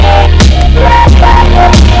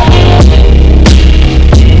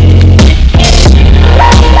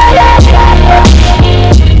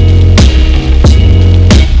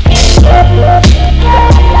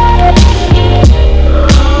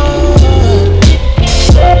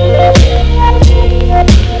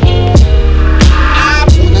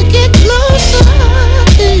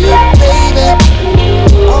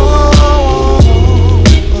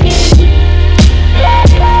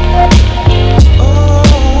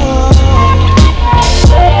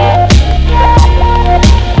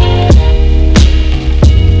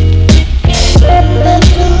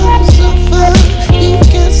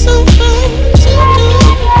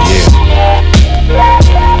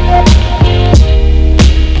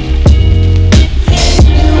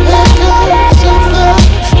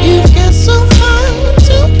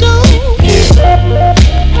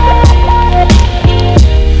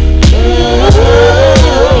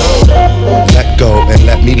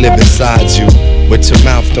live inside you. What your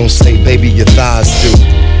mouth don't say, baby, your thighs do.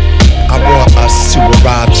 I want us to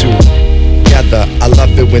arrive together. I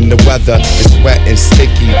love it when the weather is wet and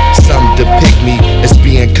sticky. Some depict me as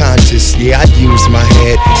being conscious. Yeah, I use my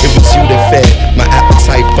head. It was you that fed my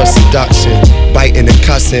appetite for seduction. Biting and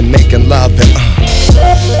cussing, making love and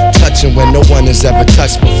touching when no one has ever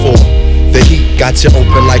touched before. The heat got you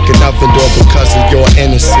open like an oven door because of your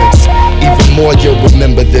innocence. Even more you'll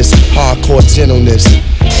remember this hardcore gentleness.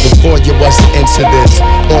 Before you wasn't into this.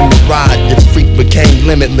 On the ride, your freak became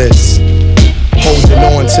limitless. Holding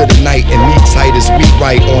on to the night and me tight as we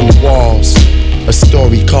write on the walls. A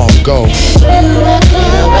story called Go.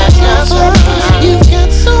 You got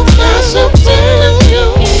so much to tell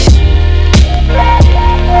you.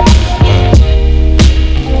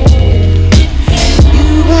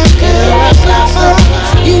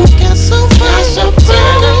 You got so much to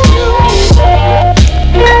tell you.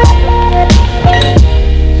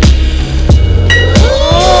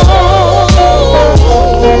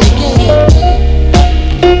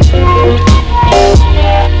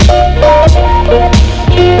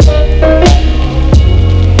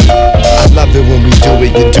 When we do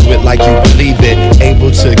it, you do it like you believe it.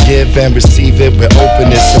 Able to give and receive it with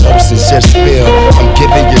openness, emotions just feel. I'm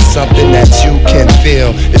giving you something that you can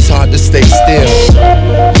feel. It's hard to stay still.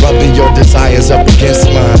 Rubbing your desires up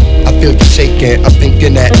against mine. I feel you shaking, I'm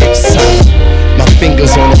thinking that it's time. My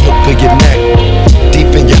fingers on the hook of your neck.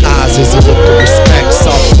 Deep in your eyes is a look of respect.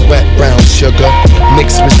 Soft, wet brown sugar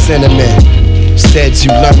mixed with cinnamon. Said you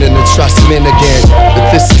learning to trust men again. But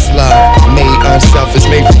this is love, made unselfish.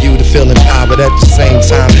 Made for you to feel empowered, at the same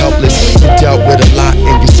time helpless. You dealt with a lot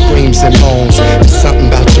in your screams and moans. There's something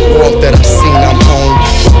about your walk that I've seen, I'm home.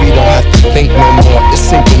 But we don't have to think no more. It's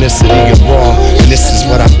synchronicity and raw. And this is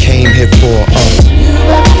what I came here for.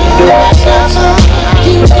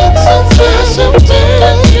 You got so fast, I'm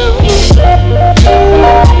telling you.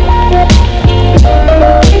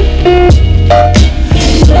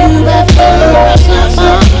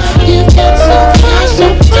 You got so fast,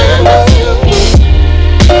 I'm telling you.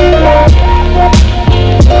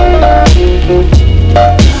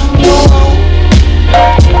 Go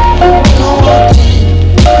on, go on,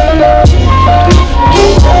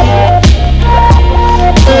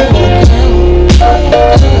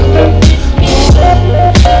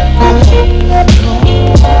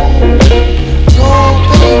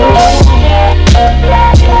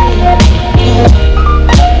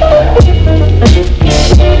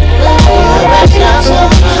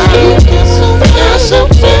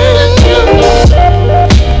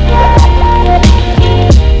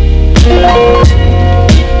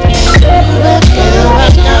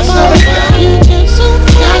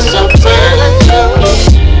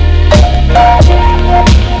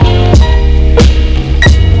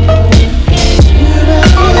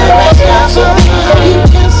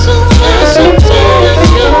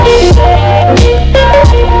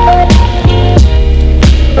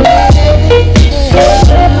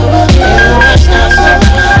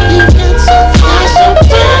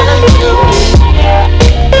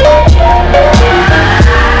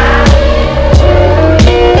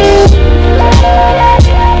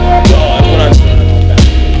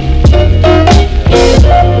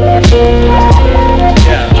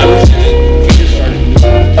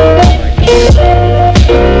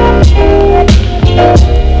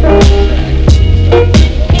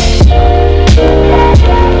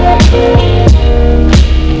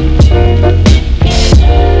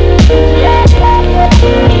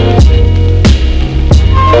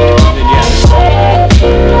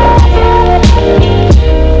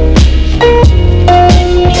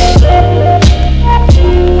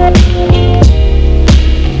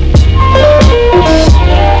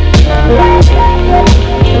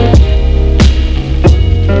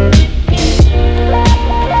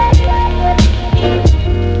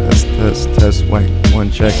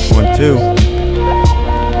 too.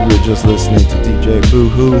 We were just listening to DJ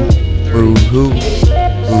Boo-Hoo, Boo-Hoo,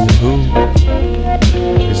 Boo-Hoo.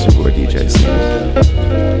 It's your boy DJ C.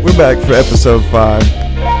 We're back for episode 5.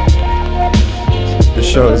 The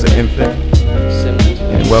show is Infant.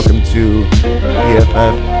 And welcome to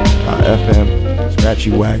BFF.FM,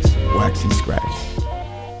 Scratchy Wax, Waxy Scratch.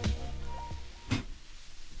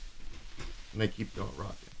 And they keep going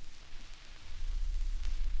rocking.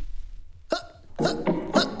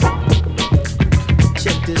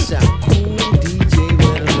 Check this out, cool DJ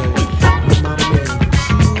Red Alert with my man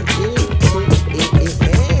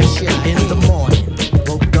in the morning,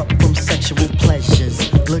 woke up from sexual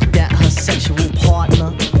pleasures, looked at her sexual partner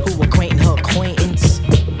who acquainted her acquaintance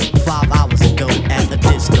 5 hours ago at the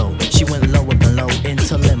disco. She went lower below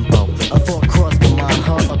into limbo. A thought crossed my mind,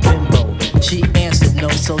 her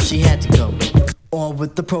so she had to go. On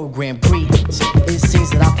with the program, greetings. It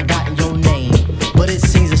seems that I've forgotten your name, but it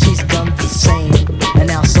seems that she's done the same. And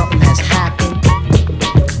now something has happened.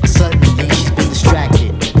 Suddenly she's been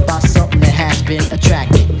distracted by something that has been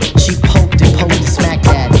attracted. She poked and smacked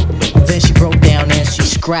at it. Then she broke down and she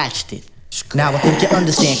scratched it. Now I think you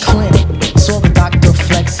understand Clinic. Saw the doctor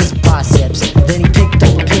flex his biceps. Then he picked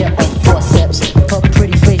up a pair of forceps. Her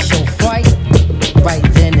pretty face showed fright. Right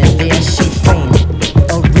then and there she fainted.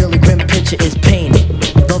 A really grim picture is painted.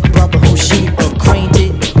 The brother who she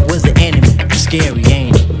acquainted was the enemy. Scary,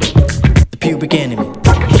 ain't it? The pubic enemy.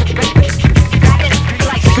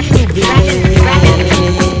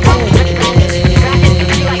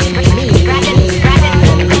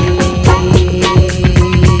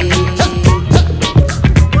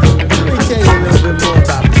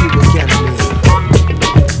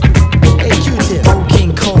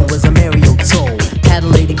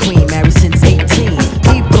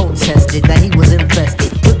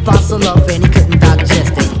 Love and he couldn't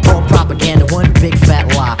digest it. All propaganda, one big fat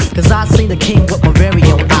lie. Cause I seen the king with my very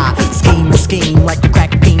own eye. Scheme like the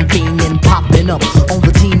crack bean and popping up on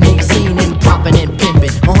the teenage scene and popping and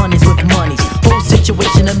pimping on honeys with monies. Whole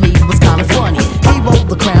situation to me was kinda funny. He rolled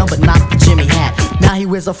the crown but not the Jimmy hat. Now he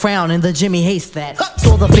wears a frown and the Jimmy hates that.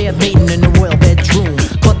 Saw the fair maiden in the royal bedroom.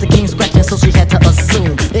 Caught the king scratching so she had to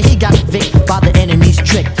assume that he got victed by the enemy's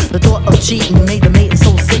trick. The thought of cheating made the maiden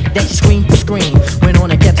so sick that she screamed to scream. Went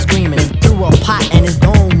on and kept screaming and threw a pot and his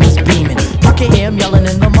dome was beaming. You can hear him yelling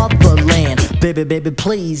in the motherland. Baby,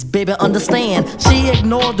 please, baby, understand. She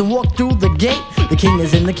ignored and walked through the gate. The king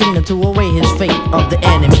is in the kingdom to await his fate of the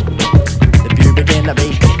enemy. The pubic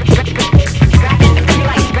enemy.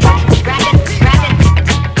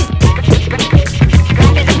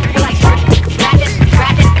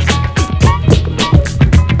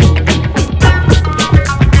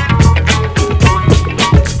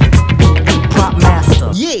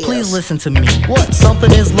 Please listen to me. What?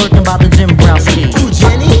 Something is lurking by the Jim Brown ski. Ooh,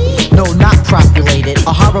 Jenny? No, not populated.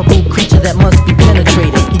 A horrible creature that must be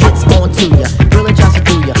penetrated. He gets on to ya, really tries to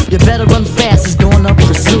do ya. You better run fast, he's going to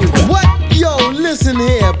pursue ya. What? Yo, listen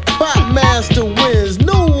here. Pop Master wins,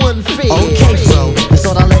 no one fails. Okay, bro, that's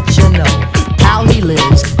all I'll let you know. How he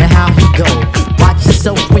lives and how he go. Watch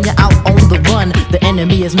yourself when you're out on the run. The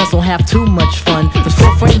enemy is must don't have too much fun. There's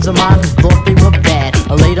 4 friends of mine who thought they were bad.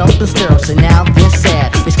 I laid up the stirrups and now they're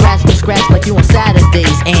sad. They scratch like you on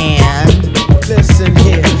Saturdays and listen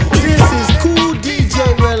here, this is cool DJ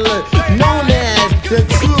Redler, known as the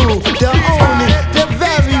true, the only, the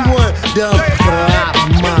very one, the Prop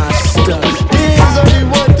Master. There's only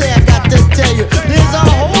one thing I got to tell you. There's a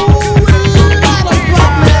whole lot of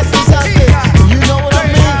Prop Masters out there. You know what I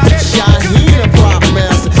mean? Shaheen a Prop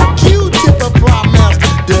Master, Q-Tip a Prop Master,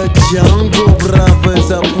 the Jungle Brothers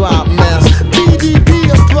a Prop Master.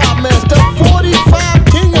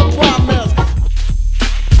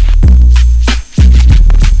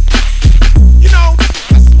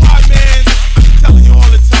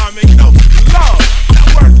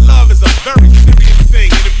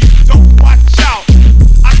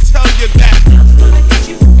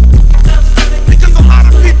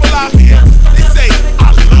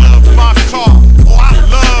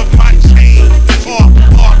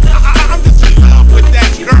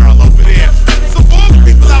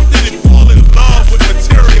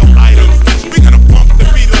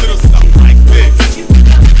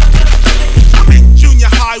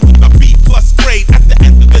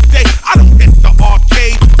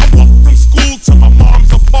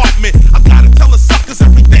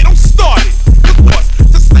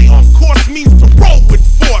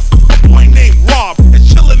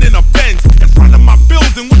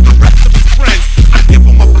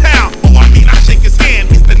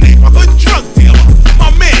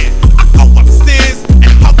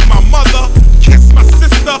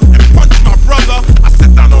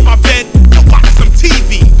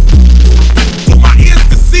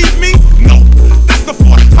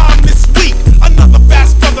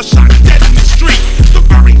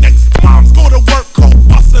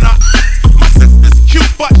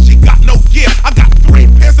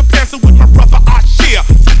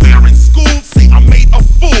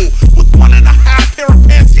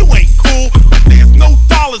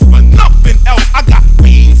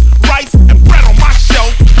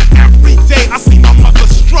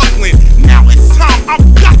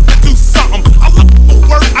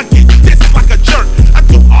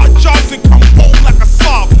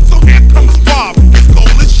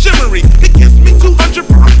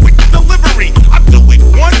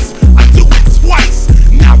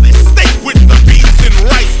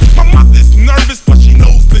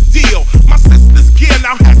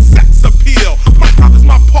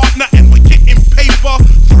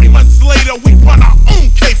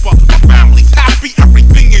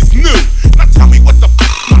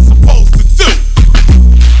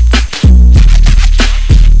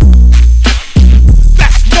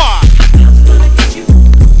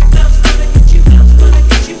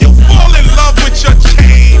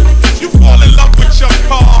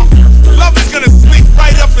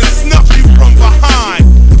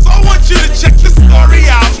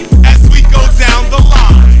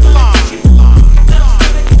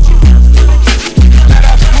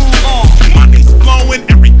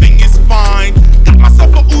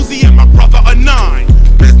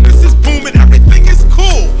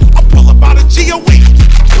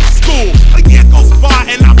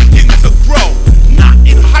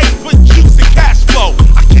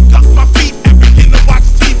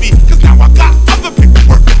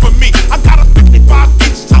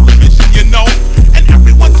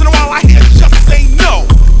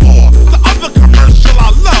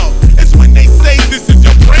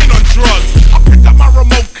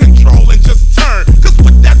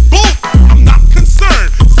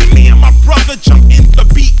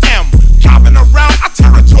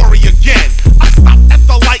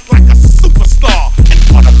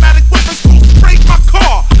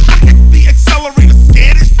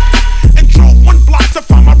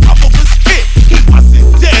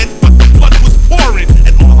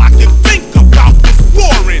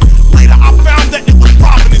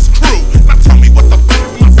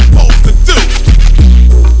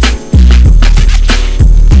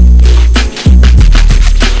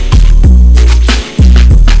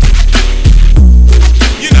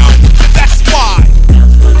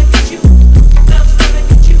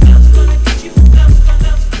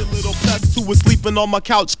 living on my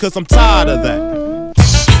couch, cause I'm tired of that.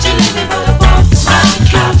 Get your living butt off my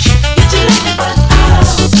couch. Get your living butt out.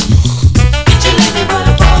 Get your living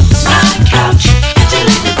butt off my couch. Get your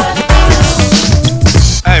living butt out.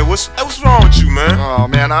 Hey, what's wrong with you, man? Oh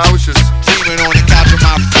man, I was just chilling on the couch with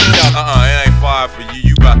my feet up. It ain't fire for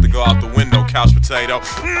you. You about to go out the window, couch potato.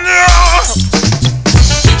 No!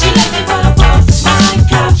 Get your living butt off my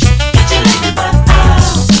couch. Get your living butt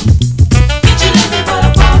out. Get your living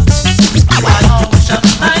butt off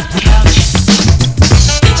my couch.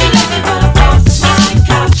 Get your living butt off my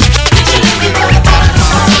couch. Get your living butt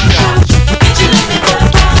off my couch. Get your living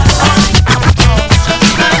butt off.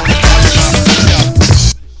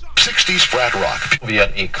 60s frat rock. The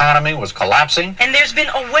economy was collapsing. And there's been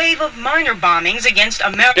a wave of minor bombings against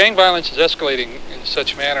America. Gang violence is escalating in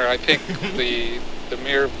such manner. I think the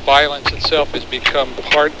mere violence itself has become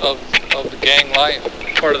part of the gang life,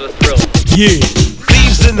 part of the thrill. Yeah.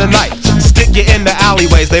 Thieves in the night, stick you in the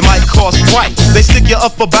alleyways, they might cause fright. They stick you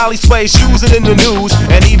up for bally sway, shoes and in the news,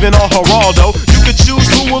 and even on Geraldo. You could choose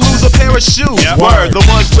who will lose a pair of shoes. Yep. Word, the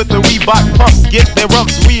ones with the Reebok pumps get their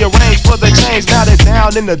rumps rearranged for the change. Now they're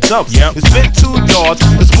down in the dumps. Yep. It's been 2 yards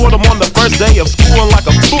to score them on the first day of school, and like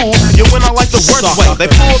a fool, you went out like the worst way. They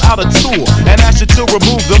pulled out a tool and asked you to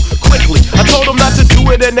remove them quickly. I told them not to do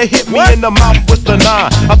it, and they hit me in the mouth with the 9.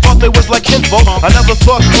 I thought they was like kinfolk. I never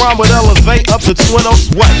thought crime would elevate up to Twin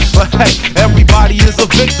Oaks way. But hey, everybody is a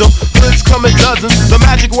victim. Hoods come in dozens. The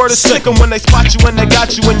magic word is sick 'em when they spot you and they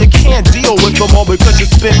got you, and you can't deal with them all because you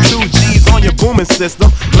spent 2 G's on your booming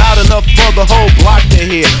system. Loud enough for the whole block to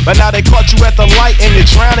hear. But now they caught you at the light and you're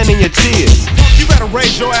drowning in your tears. You better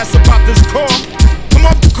raise your ass about this car. Come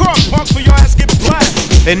off the car, punk, for your ass get blasted.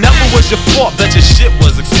 It never was your fault that your shit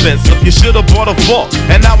was expensive. You should've bought a vault.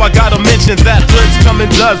 And now I gotta mention that hoods come in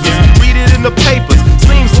dozens. Read it in the papers.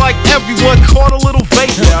 Seems like everyone caught a little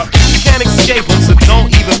vapor. You can't escape them, so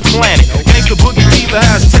don't even plan it. Gangsta Boogie Fever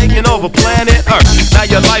has taken over planet Earth. Now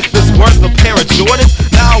your life is worth a pair of Jordans.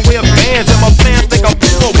 Now I wear Vans and my fans think I'm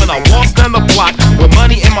poor when I walk down the block with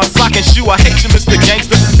money in my sock and shoe. I hate you, Mr.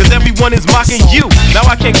 Gangster, cause everyone is mocking you. Now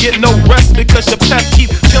I can't get no rest because your pets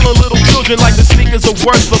keep killing little children like the sneakers are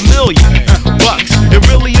worth $1 million bucks. It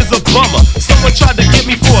really is a bummer. Someone tried to get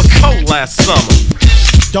me for a coat last summer.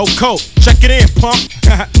 Dope coat, check it in, punk.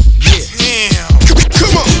 Yeah. Damn.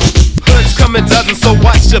 Come on. Hoods come in dozens, so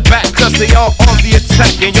watch your back, cause they all on the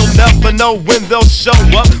attack, and you'll never know when they'll show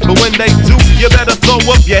up. But when they do, you better throw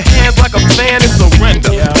up your hands like a fan and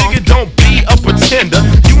surrender. Nigga, don't be a pretender.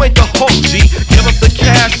 You ain't the whole G. Give up the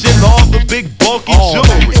cash and all the big bulky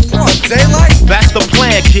jewelry. Daylight? That's the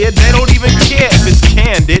plan, kid. They don't even care if it's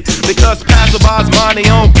candid, because passerbys mind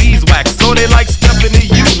their own beeswax, so they like stepping to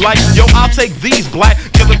you like, yo, I'll take these, black.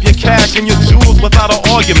 Give up your cash and your jewels without an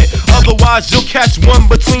argument. Otherwise, you'll catch one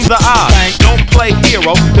between the eyes. Don't play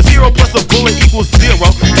hero, cause 0 plus a bullet equals 0.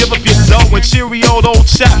 Give up your dough and cheerio, old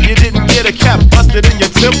chap. You didn't get a cap busted in your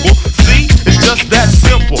temple. See, it's just that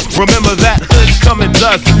simple. Remember that hoods come in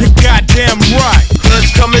dozens. You goddamn right.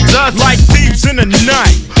 Hoods come in dozens. Like thieves in the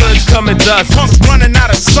night. Hoods come in dozens. Punks running out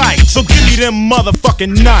of sight. So give me them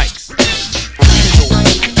motherfucking Nikes.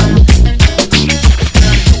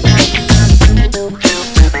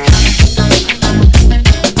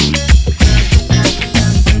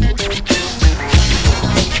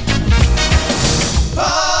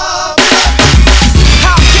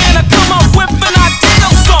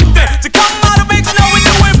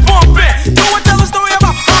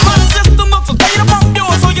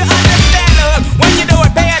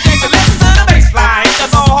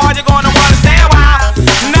 That's all hard, you're gonna understand why.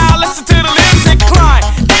 Now listen to the lyrics incline.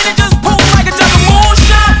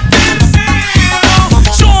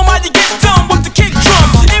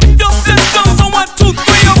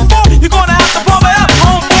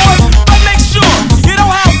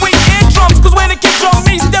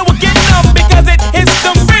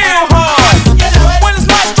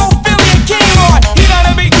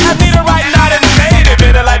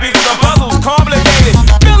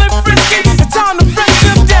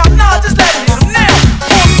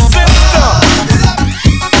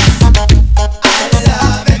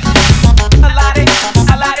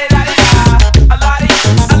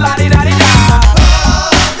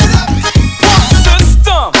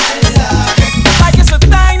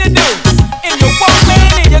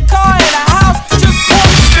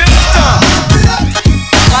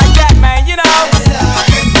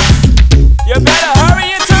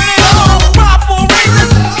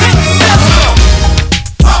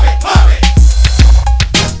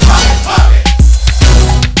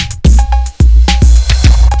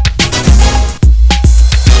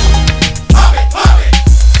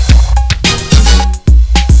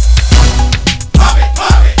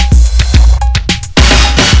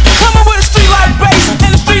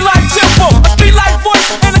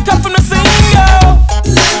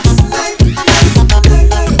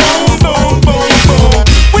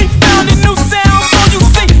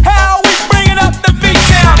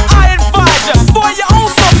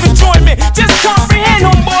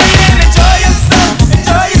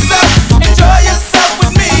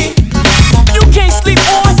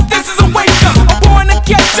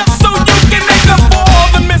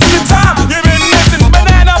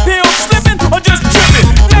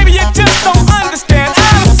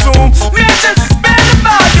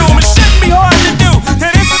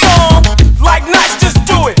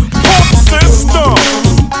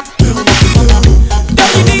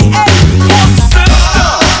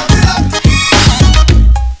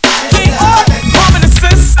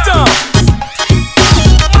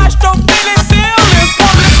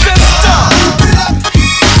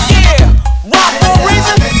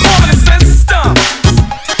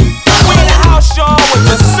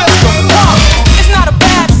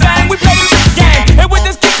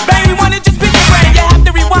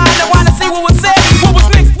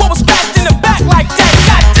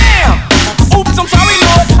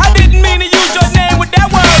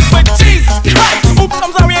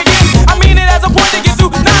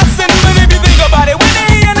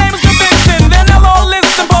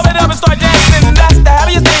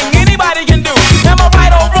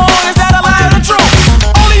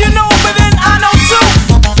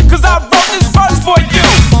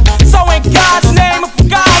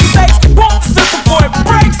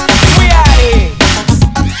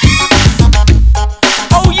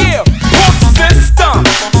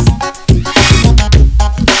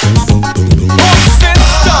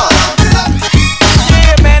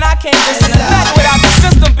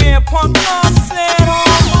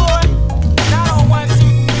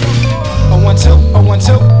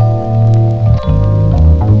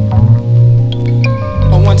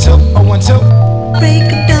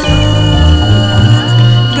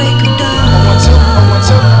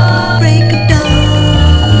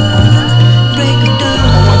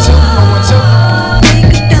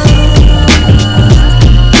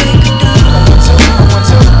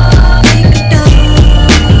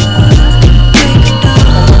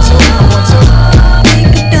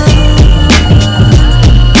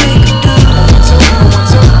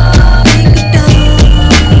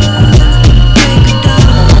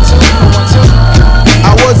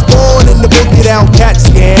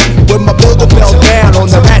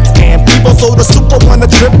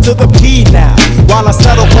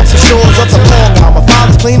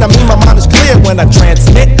 clean, I mean my mind is clear when I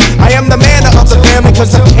transmit. I am the man of the family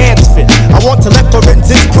cause I'm hands fit. I want to let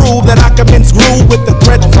forensics prove that I can mince groove with the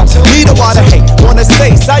thread from leader water hate. Wanna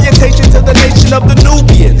say salutation to the nation of the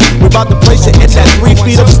Nubians. We're about to place it in that 3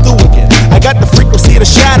 feet of stew again. I got the frequency to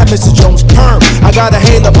shatter Mrs. Jones' perm. I got a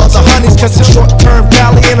hail of other honeys cause it's short-term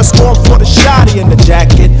Cali and a storm for the shotty in the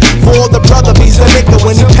jacket. For the brother, he's a nigga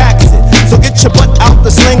when he packs it. So get your butt out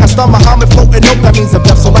the sling. I start Muhammad floating up, that means I'm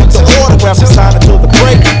deaf. So like the autograph and sign until the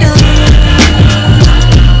break.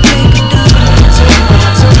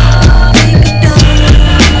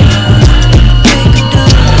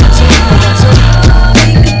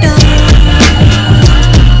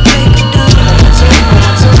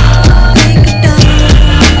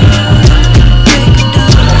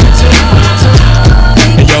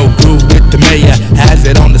 Has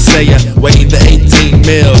it on the sayer, weigh the 18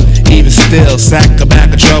 mil. Even still, sack a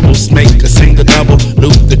bag of troubles, make a single double,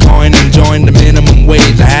 loop the coin and join the minimum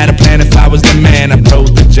wage. I had a plan if I was the man, I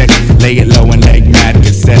project, lay it low and leg mad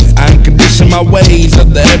cassettes. I uncondition my ways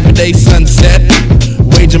of the everyday sunset,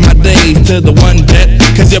 waging my days to the one bet.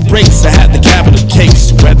 Cause your breaks, I have the capital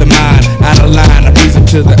case. Weather mine, out of line, I breeze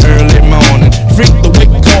into the early morning. Freak the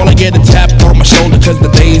wake call, I get a tap on my shoulder. Cause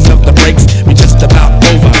the days of the breaks be just about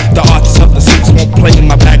over. The artists of the 6 won't play in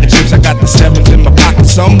my bag of chips. I got the 7s in my pocket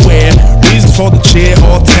somewhere. Reasons for the cheer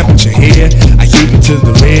or temperature here. I keep it to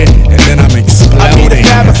the rear and then I'm exploding. I be the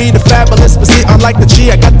fab, I be the fabulous, but see unlike the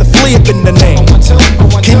G, I got the flea up in the name.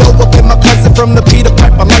 Kino up in my cousin from the Peter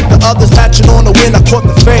Pipe. I like the others latching on the win, I caught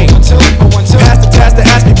the fame. Pass the task to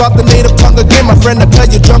ask me about the native tongue again. My friend, I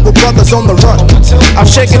tell you, jungle brothers on the run. I'm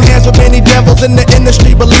shaking hands with many devils in the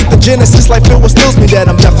industry. Believe the genesis, like Phil was stills me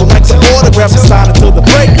that I'm deaf. Like the autograph and sign until the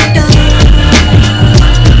break.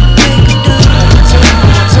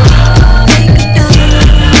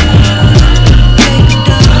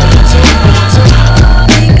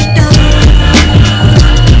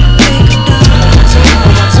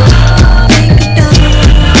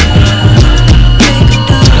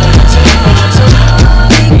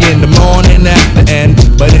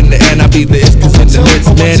 But in the end, I'll be the if, cause in the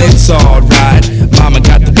midst, man, it's alright. Mama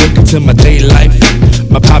got the book into my day life.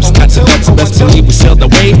 My pops got the ducks, best believe we sailed the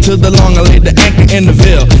wave to the long. I laid the anchor in the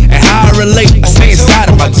Ville. And how I relate, I stay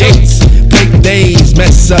inside of my gates. Big days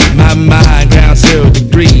mess up my mind, ground 0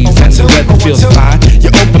 degrees, and the weather feels fine.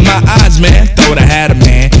 You open my eyes, man, thought I had a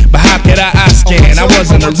man. But how could I scan? I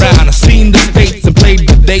wasn't around. I seen the states and played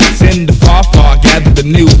the dates in the far, gathered the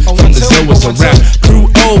news from the Zoas around. Crew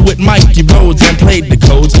O with Mikey Rhodes and played the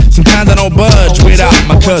codes. Sometimes I don't budge without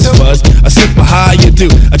my cuz fuzz. A simple how you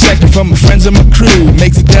do, a check from my friends and my crew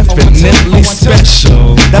makes it definitely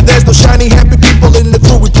special. Now there's no shiny happy people in the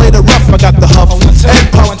crew. We play the rough, I got the huff and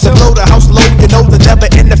puff to blow the house low. You know the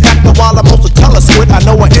never end the factor while I'm also tell us squid. I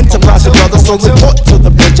know an enterprise brother, so report to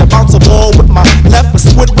the bridge. I bounce a ball with my left, a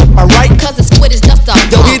squid with my right. Cause the squid is just a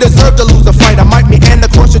yo, he deserved to lose a fight. I might be and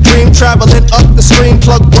across your dream, traveling up the stream.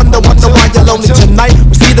 Plug wonder why you're lonely tonight.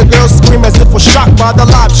 We see the girls scream as if we're shocked by the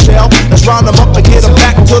live shell. Let's round them up and get them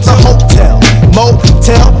back to the hotel,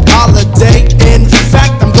 motel, holiday. In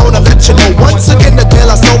fact, I'm gonna let you know once again the deal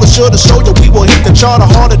I stole is sure to show you we will hit the charter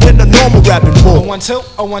harder than the normal rapping bull. 1 2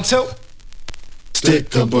 1 2.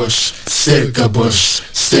 Stick a bush, stick a bush,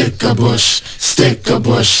 stick a bush, stick a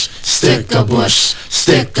bush, stick a bush,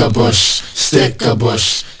 stick a bush, stick a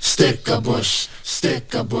bush, stick a bush,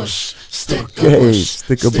 stick a bush, stick a bush,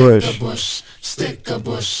 stick a bush, stick a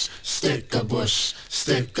bush, stick a bush,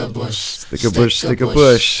 stick a bush, stick a bush, stick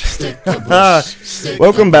a bush.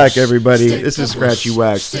 Welcome back, everybody. This is Scratchy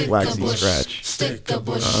Wax, Waxy Scratch.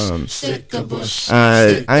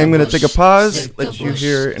 I am gonna take a pause, let you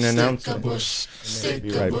hear an announcement, and then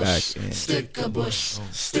be right back. Stick a bush,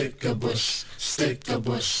 stick a bush, stick a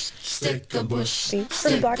bush, stick a bush. Beats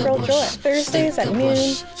from Black Girl Joy, Thursdays at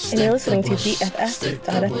noon, and you're listening to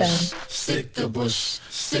BFF.FM. Stick a bush,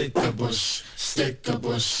 stick a bush, stick a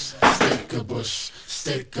bush, stick a bush,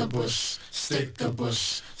 stick a bush, stick a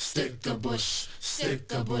bush, stick a bush, stick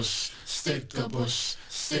a bush, stick a bush,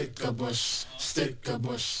 stick a bush, stick a bush, stick a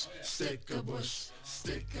bush, stick a bush,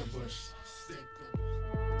 stick a bush.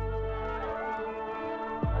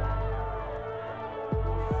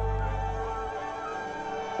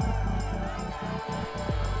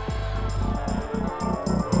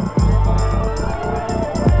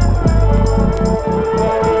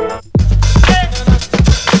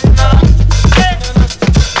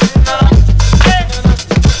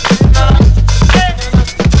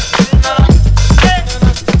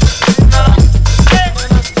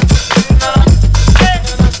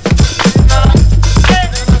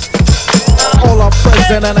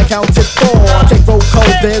 And unaccounted for. Take roll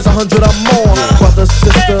code, there's 100 or more. Brothers,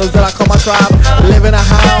 sisters, tribe, living a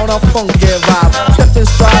high on a funky vibe. Step in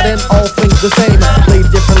stride and all things the same. Play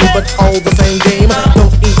differently but all the same game.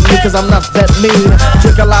 Don't eat me cause I'm not that mean.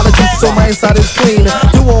 Drink a lot of juice so my inside is clean.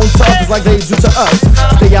 Do on tough like they do to us.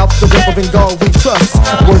 Stay out the grip of in God we trust.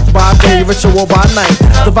 Work by day, ritual by night.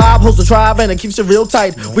 The vibe holds the tribe and it keeps you real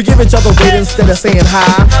tight. We give each other weight instead of saying hi.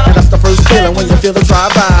 And that's the first feeling when you feel the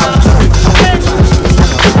tribe vibe.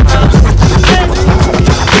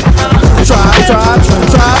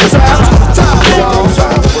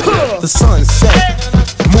 The sun set,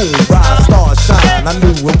 moon rise, stars shine. I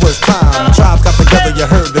knew it was time. Tribes got together, you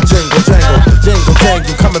heard the jingle jangle, jingle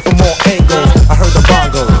jangle coming from all angles. I heard the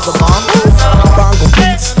bongos, bongo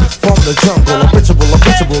beats from the jungle.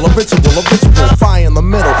 A ritual, fire in the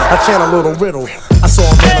middle. I chant a little riddle. I saw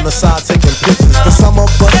a man on the side taking pictures. The some of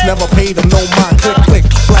us never paid him no mind. Click, click,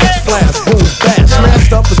 flash, flash, boom, bash.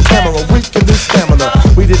 Smashed up his camera, weakened his stamina.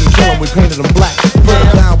 We didn't kill him, we painted him black. Put him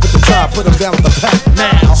down with the tribe, put him down with the pack.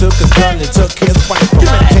 Now took his gun and took his rifle.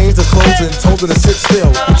 Changed his clothes and told him to sit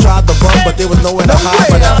still. He tried to run, but there was nowhere to hide.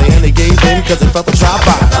 But at the end he gave in cause he felt the tribe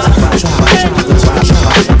vibe.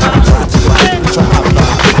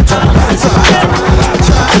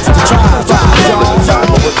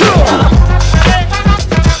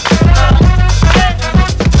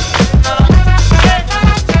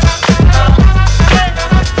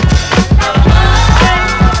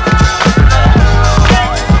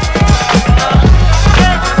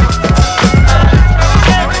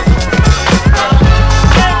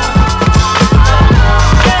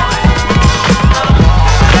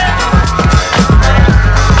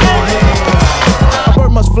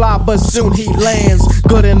 But soon he lands.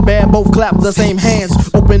 Good and bad both clap the same hands.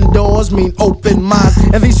 Open doors mean open minds,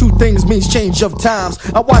 and these two things means change of times.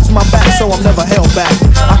 I watch my back so I'm never held back.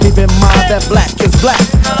 I keep in mind that black is black.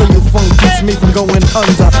 The new funk keeps me from going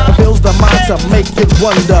under. It fills the mind to make it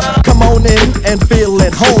wonder. Come on in and feel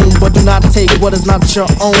at home, but do not take what is not your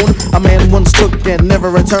own. A man once took and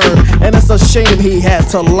never returned, and it's a shame he had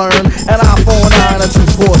to learn. An eye for an eye and a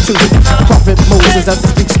tooth for a tooth. Prophet Moses as he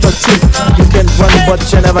speaks the truth. You can run but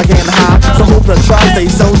you never can hide, so hope the tribe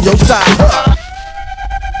stays on your side.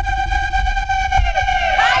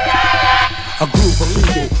 A group of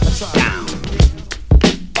people down.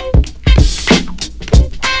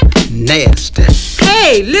 Nasty.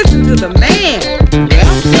 Hey, listen to the man.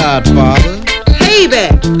 Well, Godfather.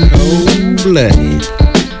 Payback. Cold-blooded.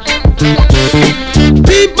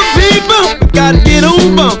 People, we gotta get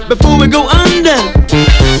over before we go under.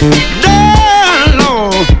 Down,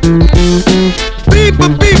 Lord. People,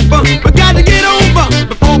 we gotta get over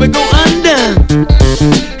before we go under.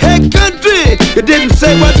 Hey, country, you didn't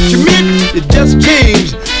say what you meant, you just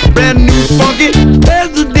changed. A brand new funky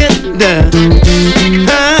president.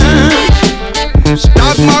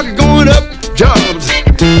 Stock market going up, jobs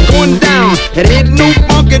going down. It ain't no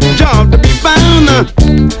funky job to be found.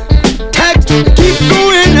 Tax keep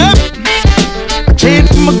going up. I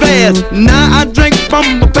changed from my glass, now I drink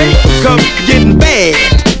from my paper cup, getting bad.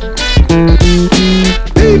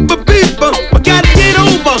 People, we gotta get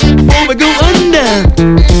over before we go under.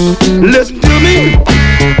 Listen to me.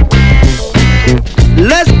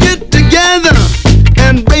 Let's get together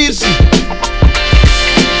and raise.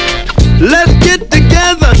 Let's get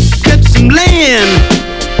together, get some land.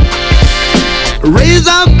 Raise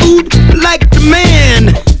our food like the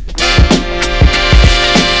man.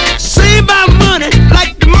 Save our money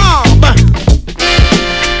like the mob.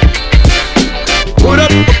 Put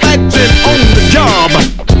up a factory on the job.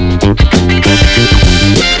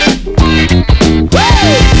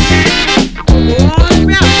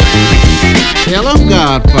 Hello,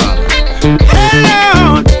 Godfather.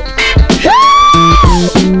 Hello.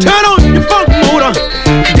 Turn on your funk motor.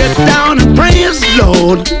 Get down and praise the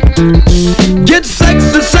Lord. Get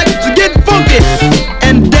sexy, get funky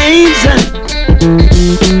and dance.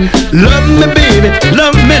 Love me, baby,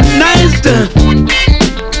 love me nice.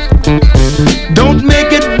 Don't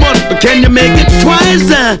make it once, but can you make it twice?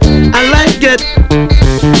 I like it.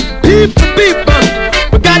 People,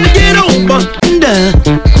 we got to get over.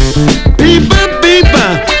 People,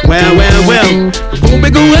 well, before we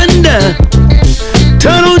go under,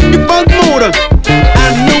 turn on your funk motor. I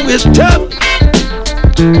know it's tough.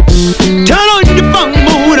 Turn on your funk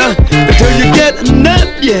motor until you get enough,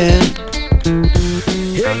 yeah.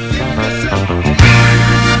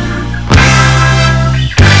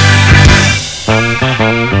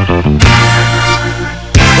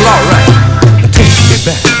 Well, alright, take me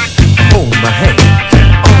back, hold my hand,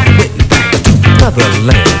 all the way back to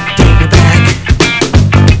motherland. Take me back,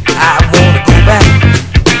 I wanna go back.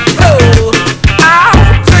 Oh, I'll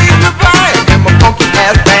take my body and my funky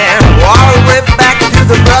ass band all the way back to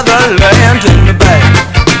the motherland.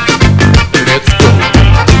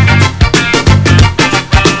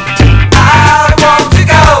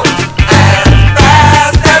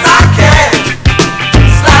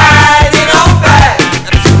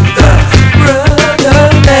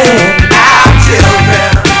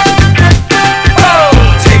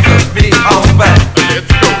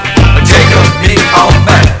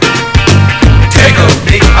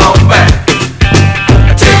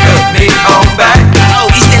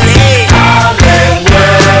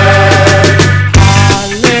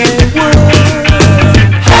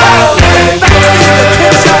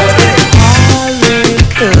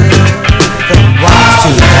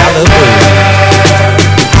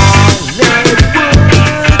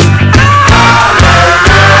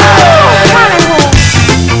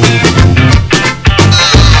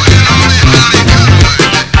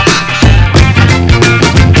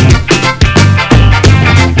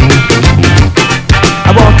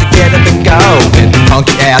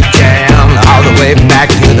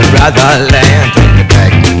 and take it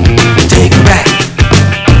back. Take it back.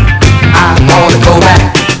 I wanna go back.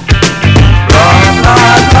 Lord,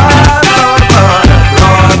 Lord, Lord, Lord, Lord,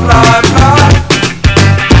 Lord, Lord,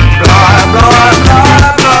 Lord, Lord, Lord,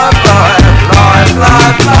 Lord, Lord, Lord,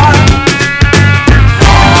 Lord, Lord.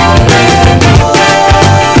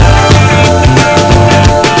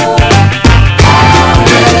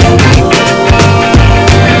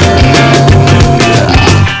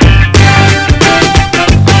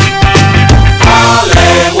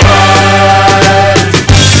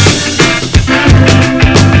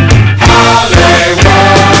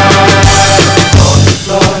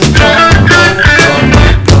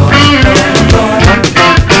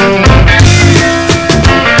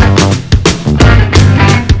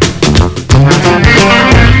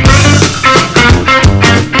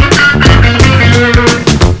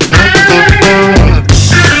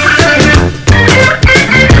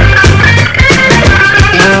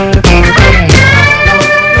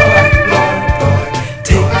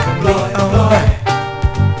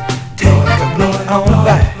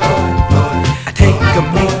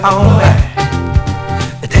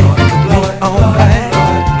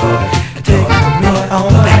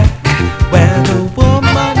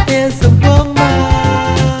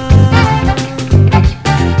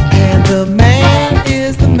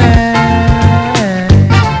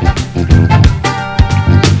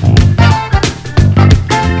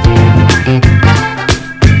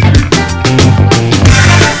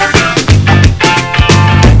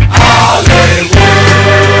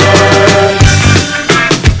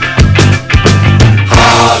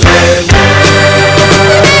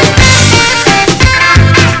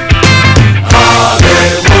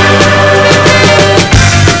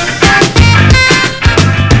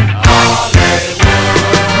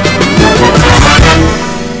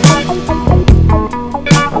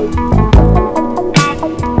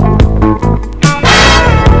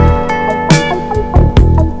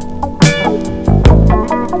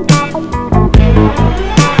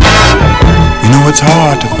 It's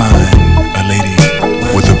hard to find a lady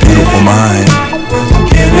with a beautiful mind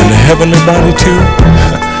and a heavenly body too.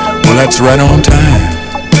 Well, that's right on time.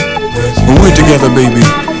 When we're together, baby,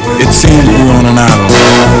 it seems we're on an island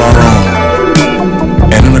all our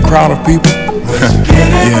own. And in a crowd of people,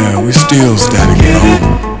 yeah, we're still standing alone.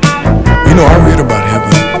 You know, I read about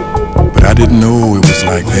heaven, but I didn't know it was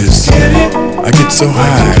like this. I get so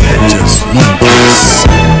high in just one place.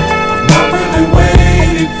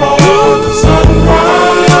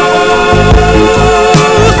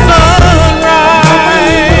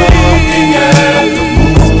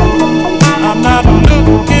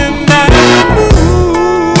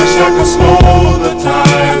 Slow the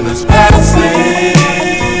time that's passing.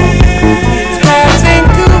 It's passing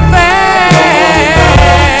too fast.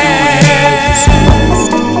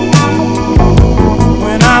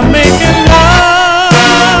 When I'm making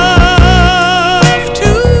love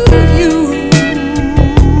to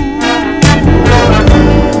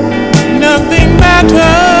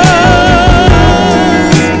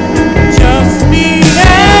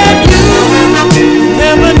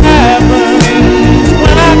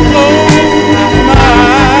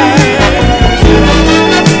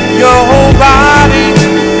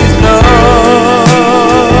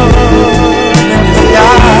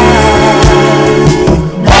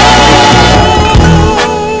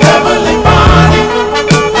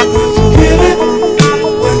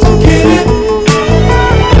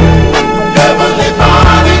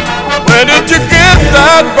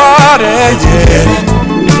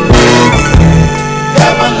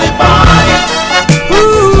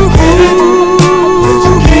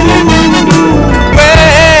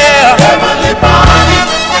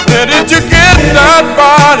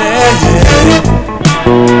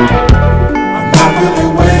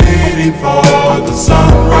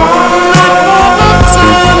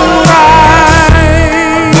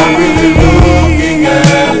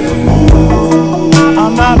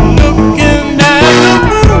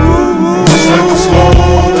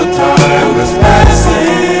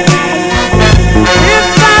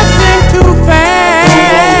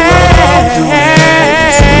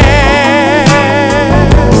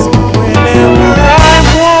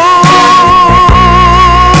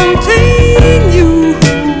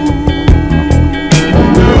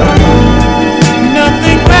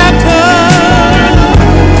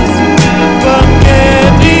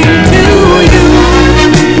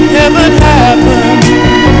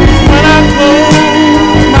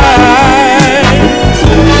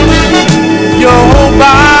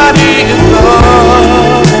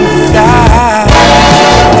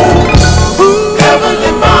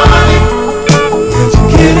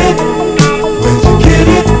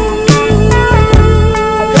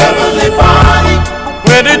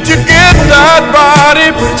body.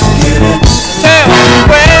 Tell me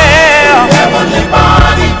where. Heavenly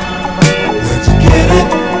body. Where'd you get it?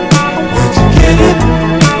 Where'd you get it?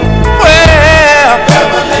 Where?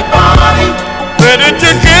 Heavenly body. Where did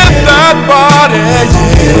you get that body?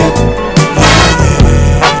 Yeah.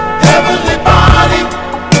 Heavenly body.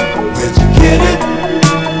 Where'd you get it?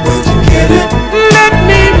 Where'd you get it? Let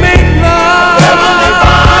me make love. Heavenly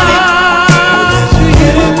body. Where'd you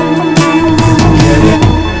get it? Where'd you get it?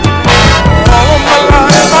 All of my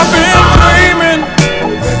life I've been dreaming.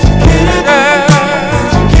 Where'd you get it?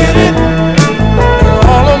 Where'd you get it?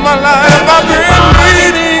 All of my life I've been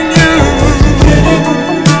needing you.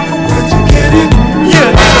 Where'd you get it?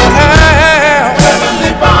 Yes, I have.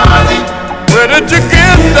 Heavenly body. Where did you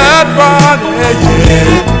get that body?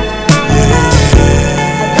 Yeah.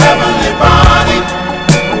 Heavenly body.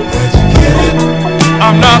 Where'd you get it?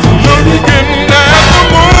 I'm not looking at the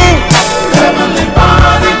moon. Heavenly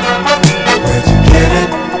body. Where'd you get it?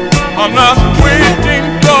 I'm not waiting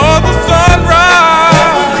for the sunrise.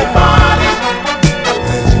 Heavenly body.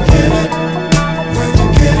 Where'd you get it? Where'd you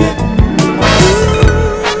get it?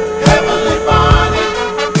 Heavenly body.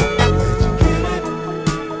 Where'd you get it?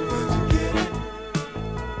 Where'd you get it?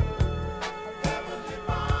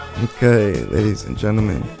 Okay, ladies and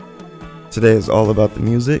gentlemen, today is all about the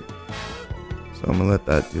music, so I'm gonna let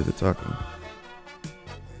that do the talking.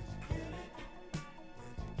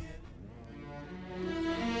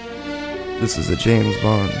 This is a James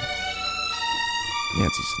Bond,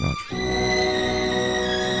 Nancy Sinatra.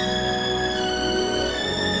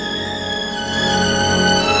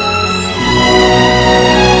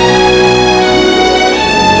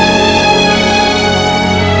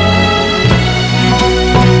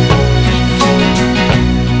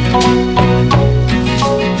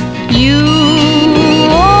 You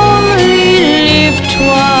only live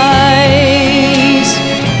twice,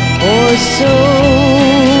 or so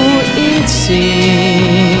it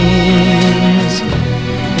seems.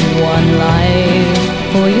 One life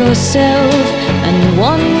for yourself and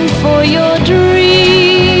one for your dreams.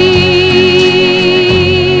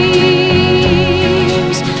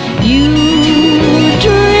 You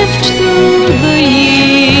drift through the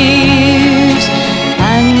years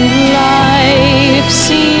and life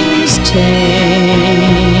seems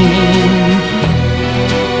tame,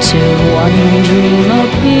 till one dream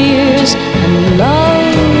appears and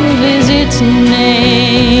love is its name.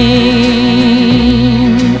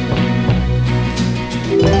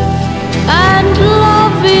 And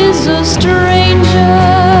love is a stranger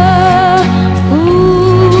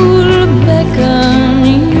who'll beckon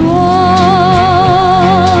you on.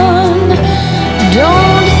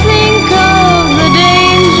 Don't think of the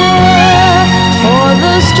danger, for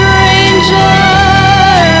the stranger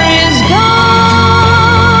is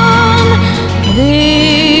gone.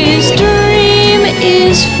 This dream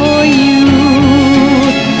is for you,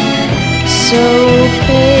 so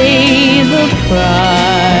pay the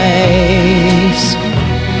price.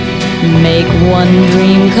 Make one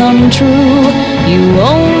dream come true. You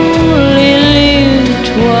only live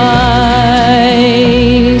twice.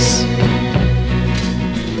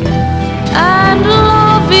 And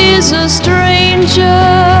love is a stranger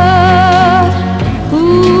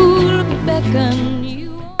who'll beckon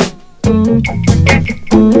you.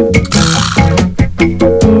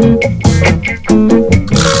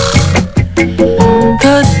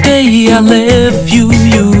 The day I left you,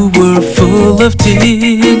 you were full of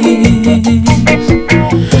tears.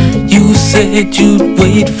 You said you'd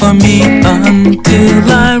wait for me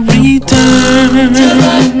until I returned.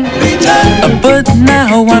 But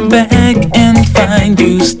now I'm back and find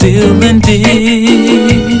you still in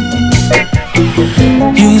tears.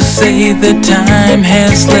 You say the time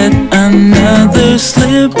has let another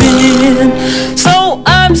slip in. So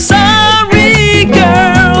I'm sorry,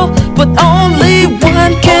 girl, but only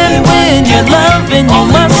one can win your love, and you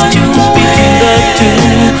must choose between the two.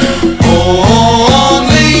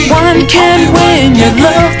 Only one can win your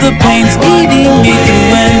love, the pain's eating me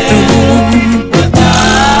through and through.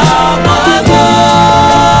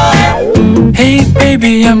 Hey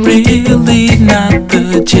baby, I'm really not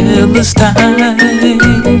the jealous type,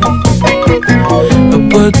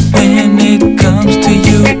 but when it comes to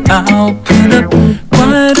you, I'll put up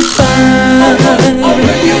quite a fight.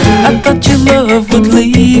 I thought your love would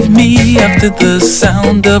leave me after the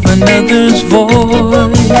sound of another's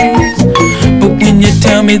voice, but when you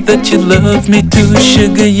tell me that you love me too,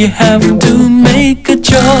 sugar, you have to make a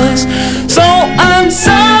choice. So I'm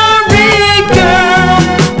sorry, girl,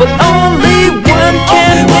 but only one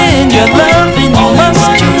can win your love, and you must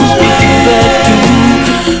choose between the two.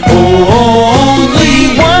 Only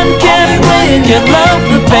one can win your love,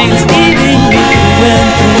 the pain's eating me through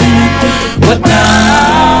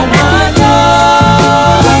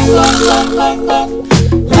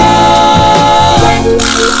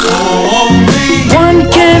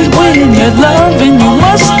your love, and you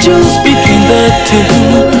must choose between the two.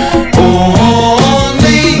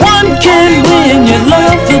 Only one can win your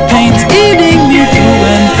love, the pain's eating me through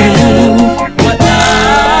and through. But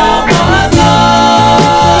now my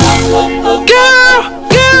love, girl,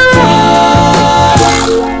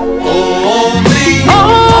 only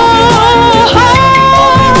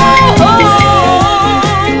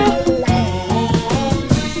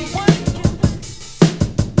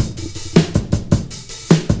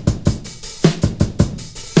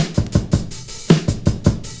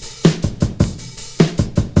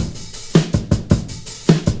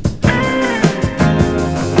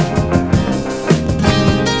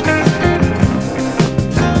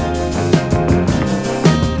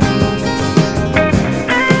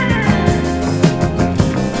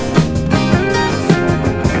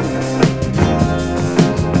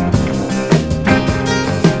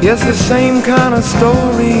It's the same kind of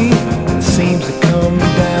story that seems to come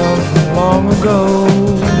down from long ago.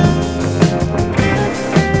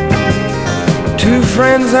 Two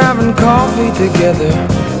friends having coffee together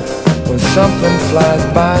when something flies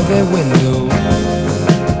by their window.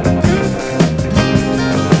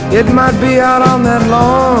 It might be out on that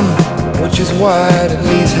lawn, which is wide, at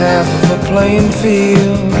least half of a playing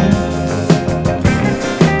field.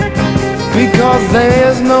 Because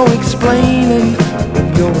there's no explaining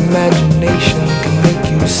what your imagination can make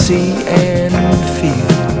you see and feel.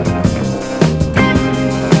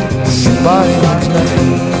 Your body means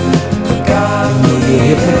nothing, you're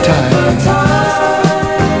hypnotized.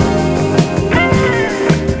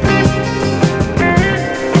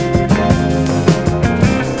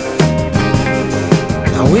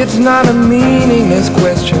 Now it's not a meaningless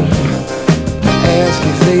question to ask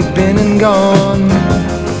if they've been and gone.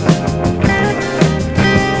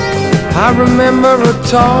 I remember a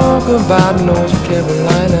talk about North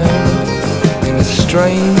Carolina in a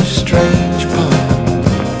strange, strange poem.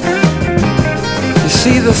 You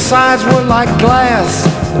see, the sides were like glass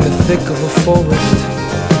in the thick of a forest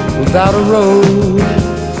without a road.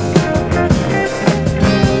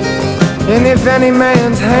 And if any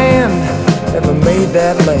man's hand ever made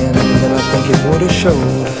that land, then I think it would have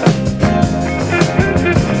showed.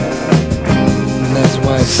 And that's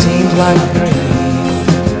why it seems like a dream.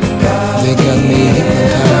 They got me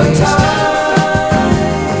hypnotized.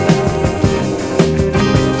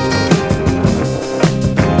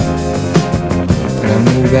 And I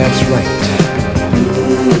know that's right.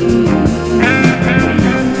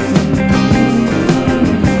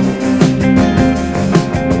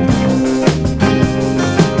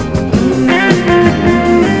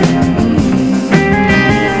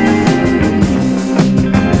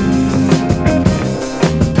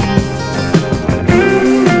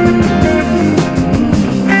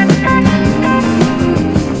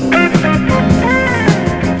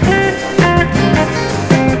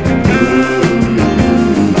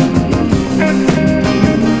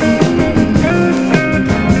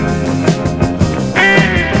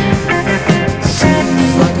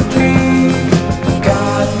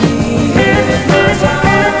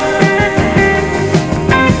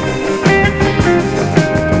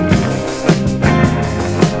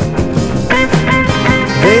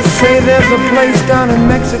 There's a place down in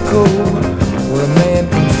Mexico where a man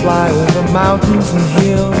can fly over mountains and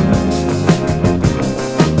hills.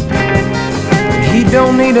 And he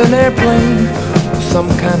don't need an airplane or some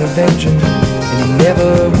kind of engine, and he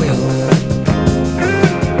never will.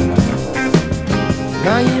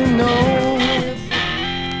 Now you know.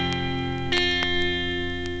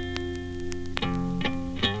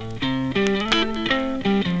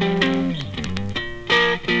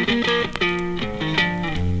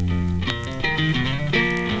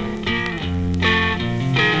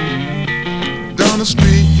 The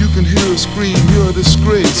street, you can hear her scream, you're a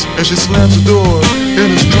disgrace. And she slams the door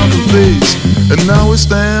in his drunken face. And now he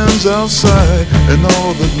stands outside, and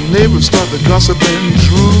all the neighbors start to gossip and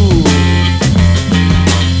drool.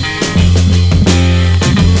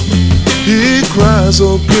 He cries,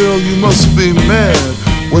 oh girl, you must be mad.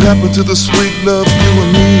 What happened to the sweet love you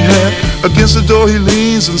and me had? Against the door he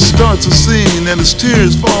leans and starts a scene, and his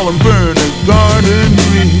tears fall and burn a garden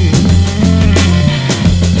green.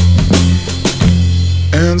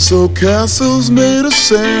 And so castles made of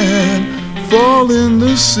sand fall in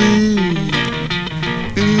the sea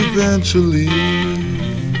eventually.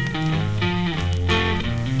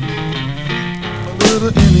 A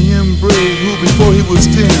little Indian brave who before he was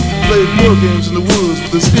 10 played war games in the woods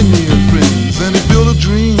with his Indian friends. And he built a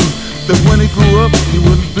dream that when he grew up he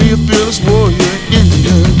would be a fearless warrior,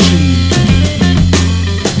 Indian chief.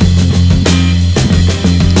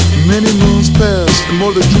 Many moons passed and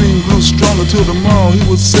more the dream grew stronger. until tomorrow he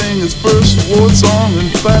would sing his first war song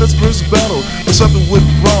and fight his first battle. But something went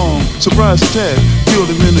wrong. Surprise attack killed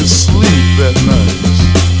him in his sleep that night.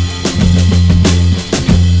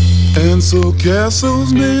 And so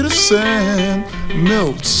castles made of sand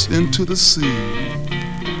melts into the sea.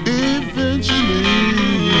 Eventually.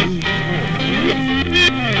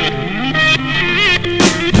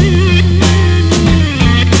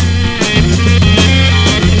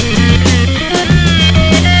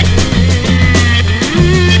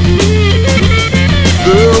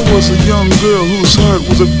 There was a young girl whose heart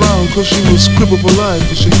was a frown, 'cause she was crippled for life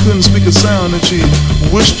and she couldn't speak a sound, and she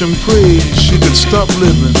wished and prayed she could stop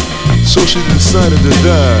living, so she decided to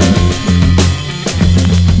die.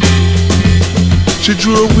 She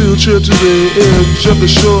drew a wheelchair to the edge of the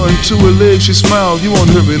shore, and to her leg she smiled, "You won't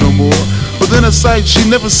hurt me no more." But then a sight she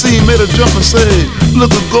never seen made her jump and say,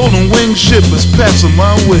 "Look, a golden winged ship is passing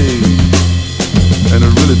my way." And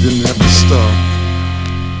it really didn't have to stop.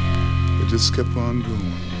 It just kept on going.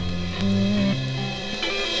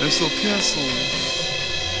 And so castles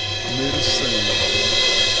made of sand.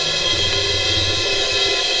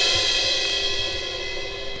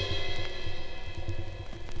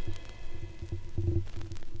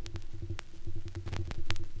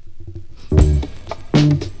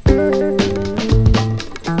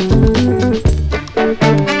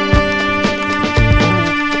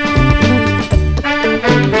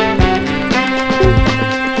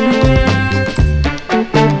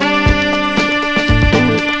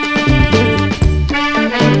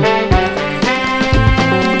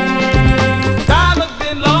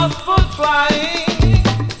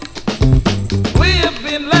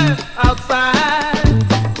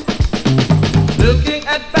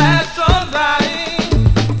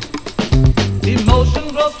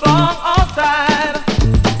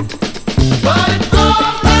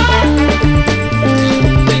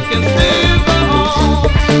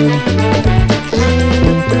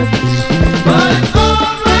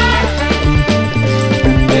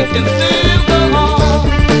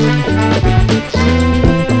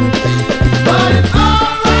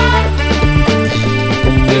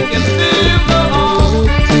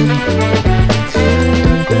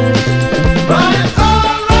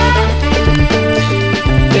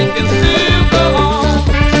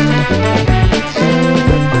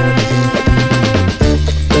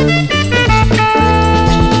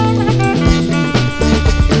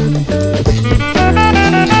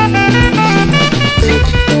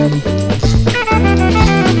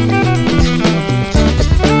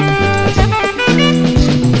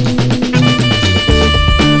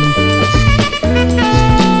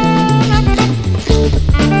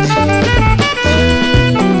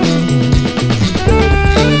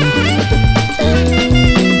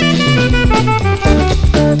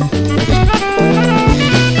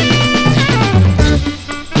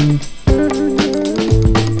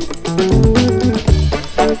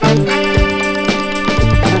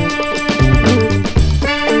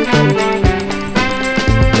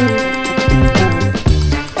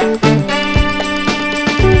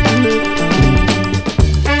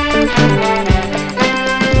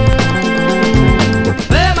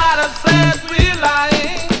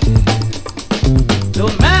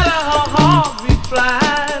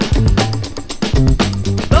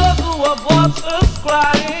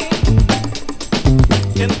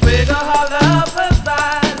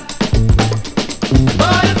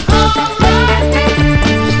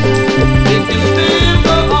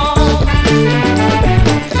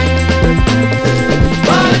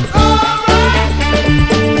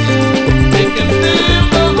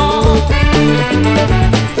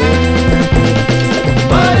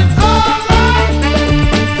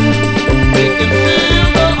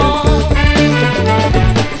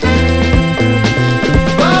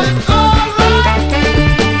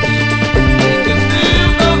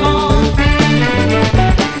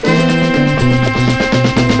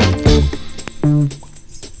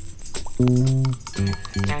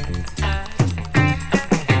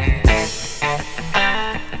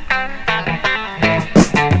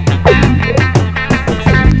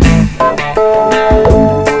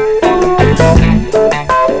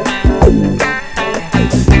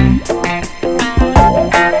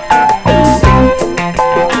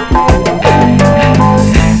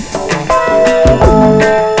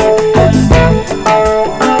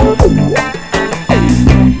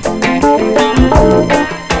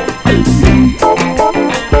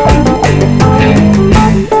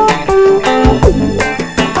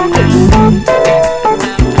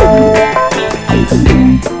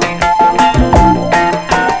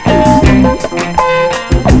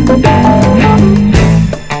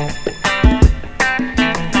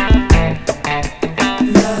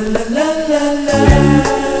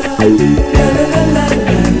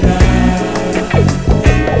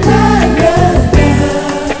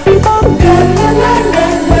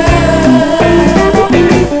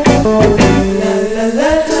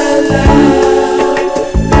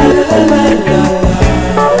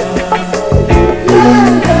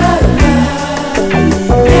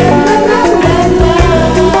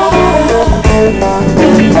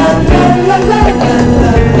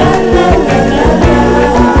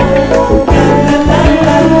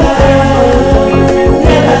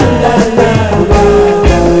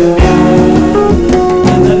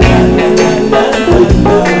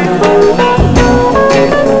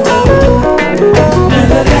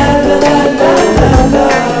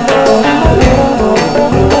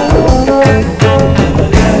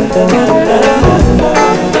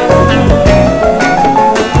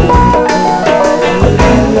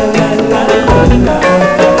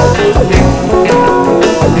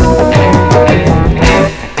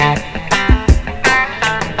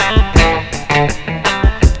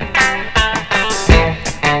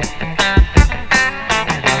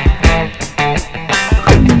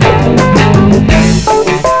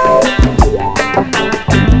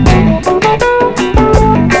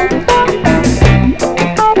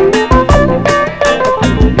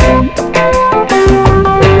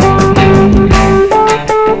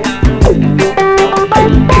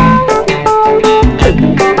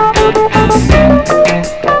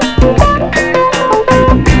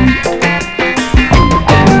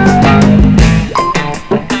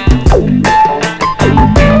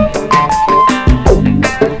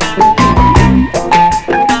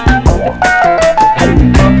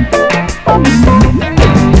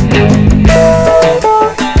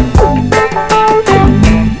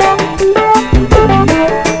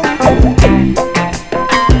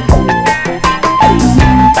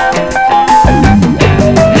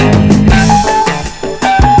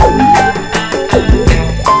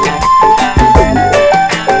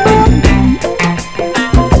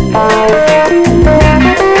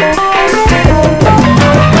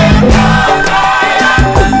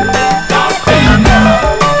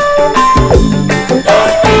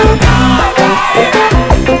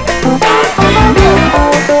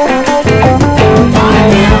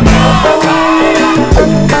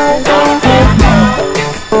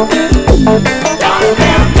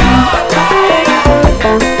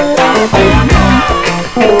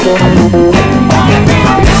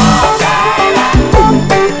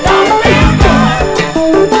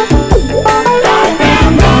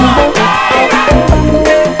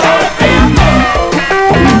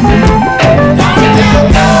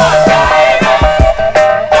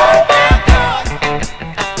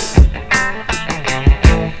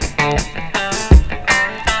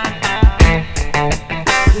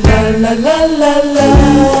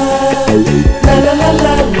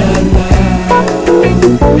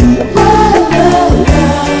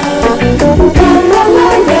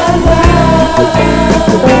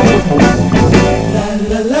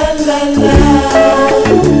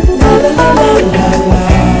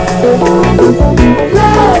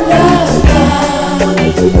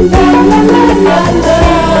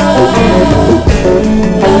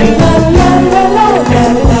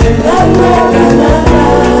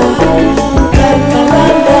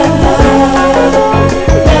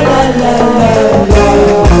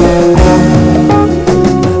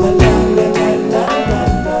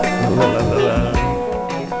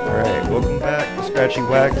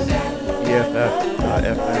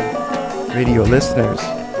 Radio listeners,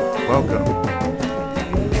 welcome.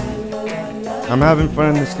 I'm having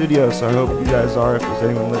fun in the studio, so I hope you guys are. If there's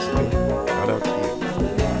anyone listening, shout out to you.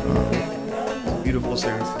 It's a beautiful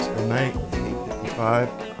San Francisco night, 8:55.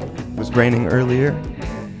 It was raining earlier. I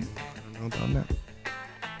don't know about that.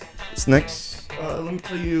 This next, let me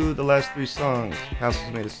play you the last three songs. House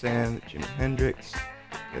is Made of Sand, Jimi Hendrix,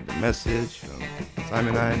 and The Message,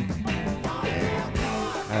 Simon I, and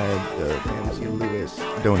I had Ramsey Lewis,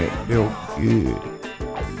 Don't It Feel Good.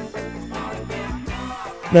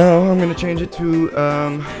 Now I'm gonna change it to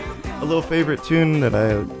a little favorite tune that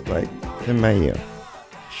I like, Tim Maio,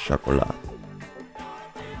 Chocolat.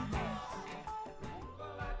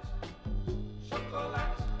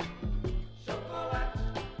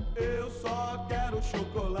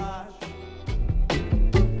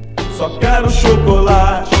 Só quero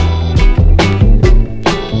chocolate.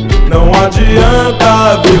 Não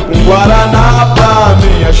adianta vir com guaraná pra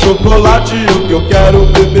mim. É chocolate o que eu quero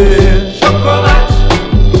beber. Chocolate,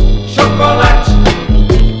 chocolate,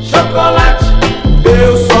 chocolate.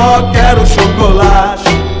 Eu só quero chocolate.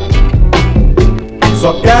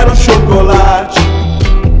 Só quero chocolate.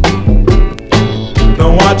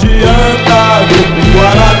 Não adianta adianta vir com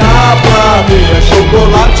guaraná pra mim, é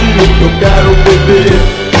chocolate o que eu quero beber.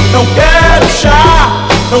 Não quero chá,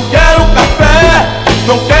 não quero café,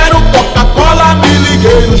 não quero Coca-Cola, me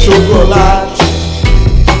liguei no chocolate.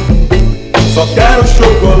 Só quero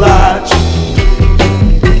chocolate.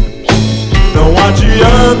 Não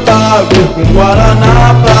adianta vir com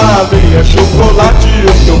guaraná pra mim, é chocolate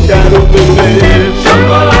o que eu quero beber.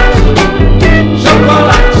 Chocolate,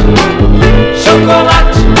 chocolate,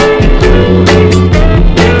 chocolate.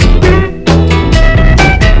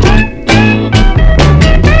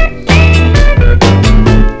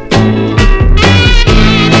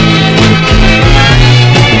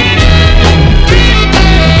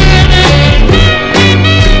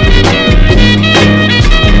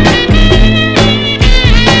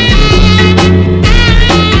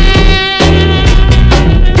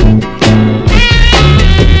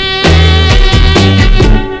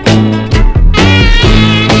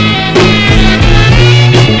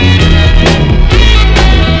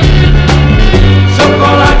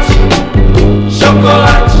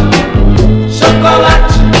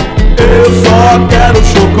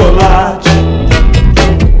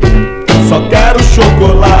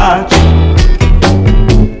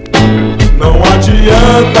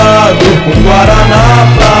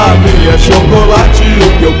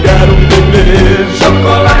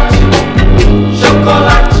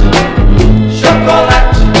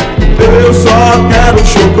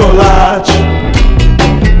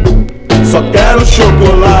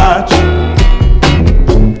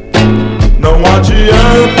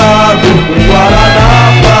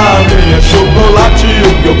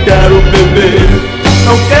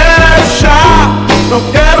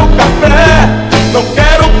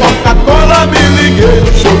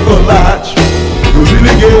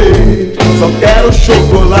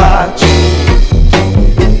 Chocolate.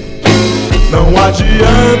 Não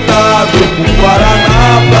adianta vir com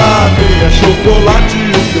guaraná pra mim, é chocolate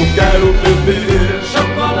o que eu quero beber.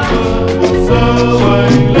 Chocolate. Vamos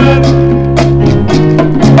bailar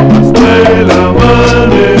hasta el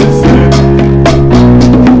amanecer.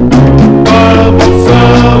 Vamos a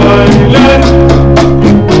bailar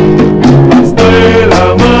hasta el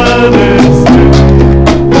amanecer.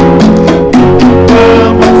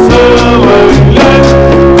 Vamos a bailar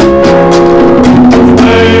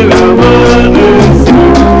hasta el amanecer.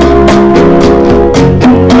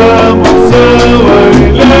 Vamos a bailar.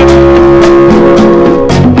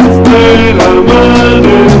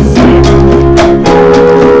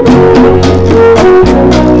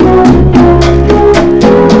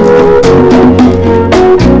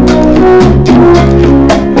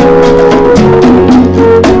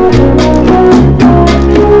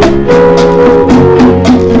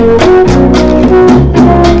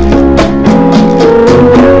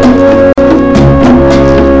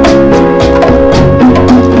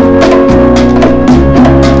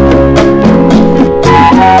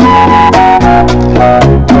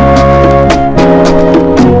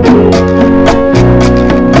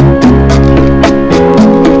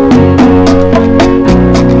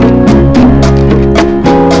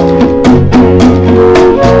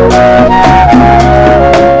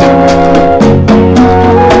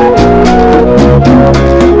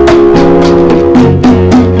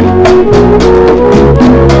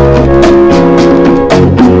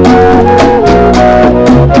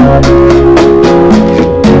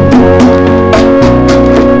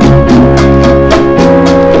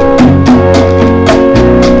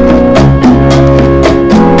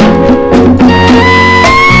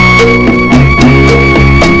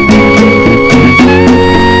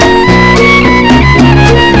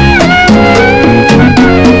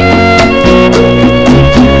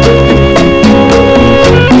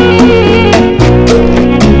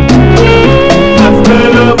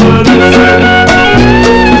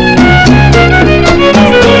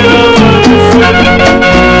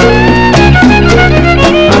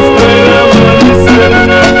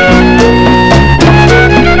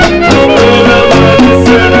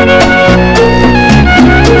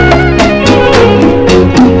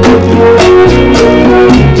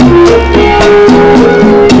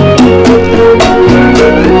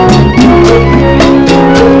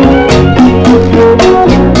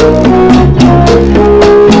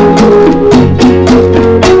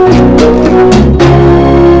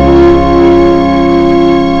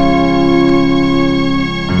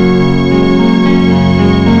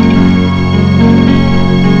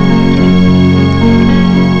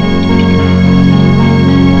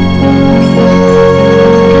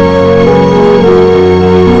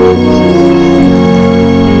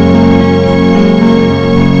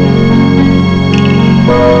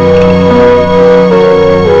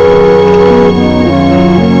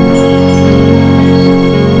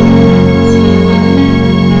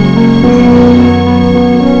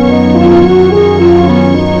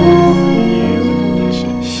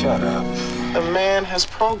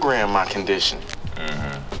 understand my condition.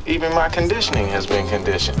 Even my conditioning has been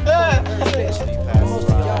conditioned.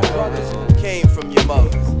 Came from your mother,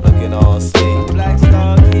 looking all sweet. Black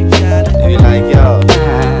star keep shining. They be like, yo,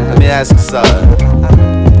 let me ask you something.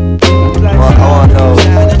 I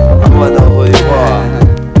wanna know who you are.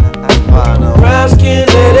 Brown skin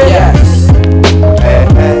lady, yes. Hey,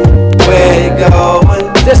 hey, where you going?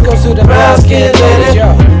 This goes to the brown skin lady,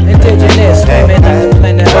 indigenous women of the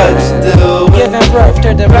planet Earth, giving birth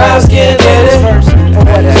to the brown skin lady. First, for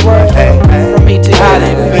what it's worth, from me to you,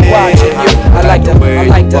 watching you. I like the way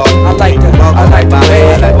you walk.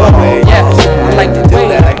 Yes, I like the way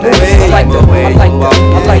you Please,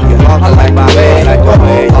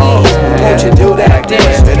 won't you do that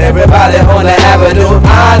dance? And everybody on the avenue,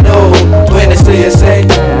 I know when it's to you say.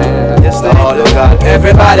 Yes, Lord, God.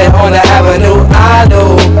 Everybody on the avenue, I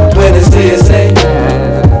know when it's to you say.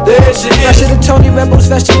 There she is. Fresh to the Tony Rebels,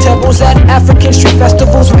 vegetables at African street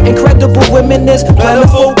festivals where incredible women is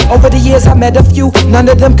plentiful. Over the years I met a few, none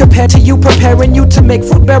of them compared to you, preparing you to make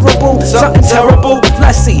food bearable. Something terrible,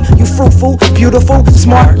 let's see, you fruitful, beautiful,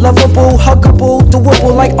 smart, lovable, huggable,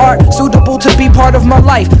 doable like art, suitable to be part of my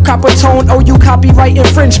life. Copper tone, oh you copyright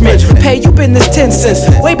infringement. Pay you been this 10 cents.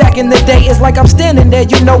 Way back in the day, it's like I'm standing there,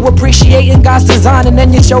 you know, appreciating God's design, and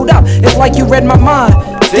then you showed up. It's like you read my mind.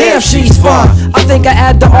 Damn, she's fun. I think I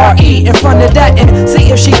add the R-E in front of that and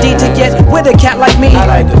see if she D to get with a cat like me. I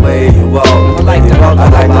like the way you walk. I like the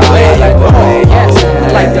way you walk. Yes, I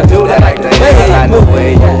like to do that. I like the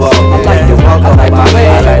way you walk. I like the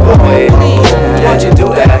way you walk. Won't you do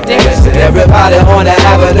that? Dance to everybody on the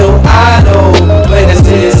avenue. I know when it's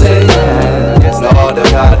to you say. Yes, Lord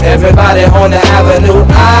God. Everybody on the avenue.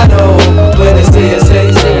 I know when it's to you say.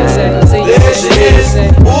 There she is.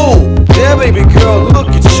 Ooh. Yeah, baby girl, look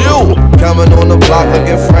at you. Coming on the block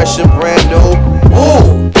looking fresh and brand new.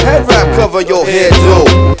 Ooh, head wrap cover your head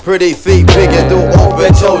do. Pretty feet big and do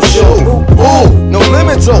open toe shoe. Ooh, no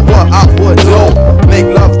limit to what I would do.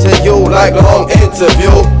 Make love to you like long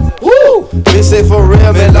interview. Woo, me say for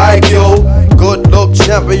real, me like you. Good look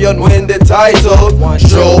champion, win the title.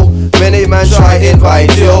 True, many man try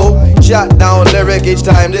invite you. Shot down lyric each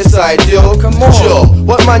time they cite you. Come on, sure,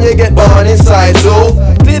 what man you get born inside too?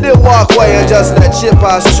 Did they walk away and just let shit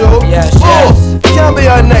pass through? Yes, yes. Can't be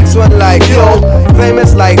our next one like you.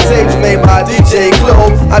 Famous like tapes made by DJ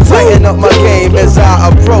Clue. I tighten up my game as I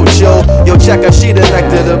approach you. Yo, check a sheet of neck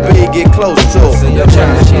to the beat, get close to. Yo, check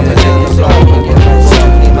a sheet of neck to the beat, get close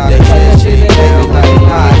to.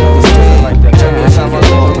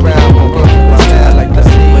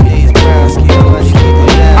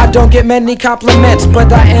 I don't get many compliments,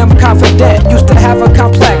 but I am confident. Used to have a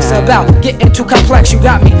complex about getting too complex. You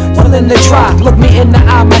got me willing to try. Look me in the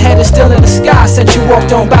eye, my head is still in the sky since you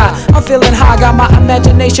walked on by. I'm feeling high, got my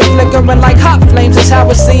imagination flickering like hot flames. That's how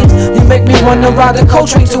it seems. You make me wanna ride the cold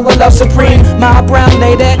train to a love supreme. My brown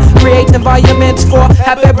lady creates environments for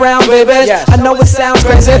happy brown babies. Yes. I know it sounds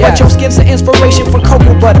crazy, but your skin's an inspiration for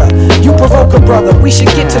cocoa butter. You provoke a brother, we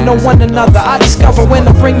should get to know one another. I discover when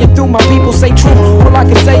I bring you through, my people say true. All I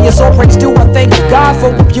can say is all praise due. I thank God for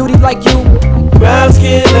a beauty like you. Brown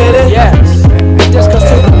skin lady, yes. Just cause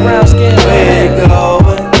to the brown skin lady. Where you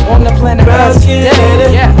going? On the planet brown skin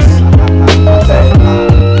lady, yes.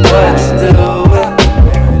 What you doing?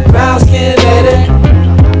 Brown skin lady.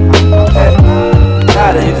 How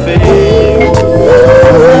do you feel?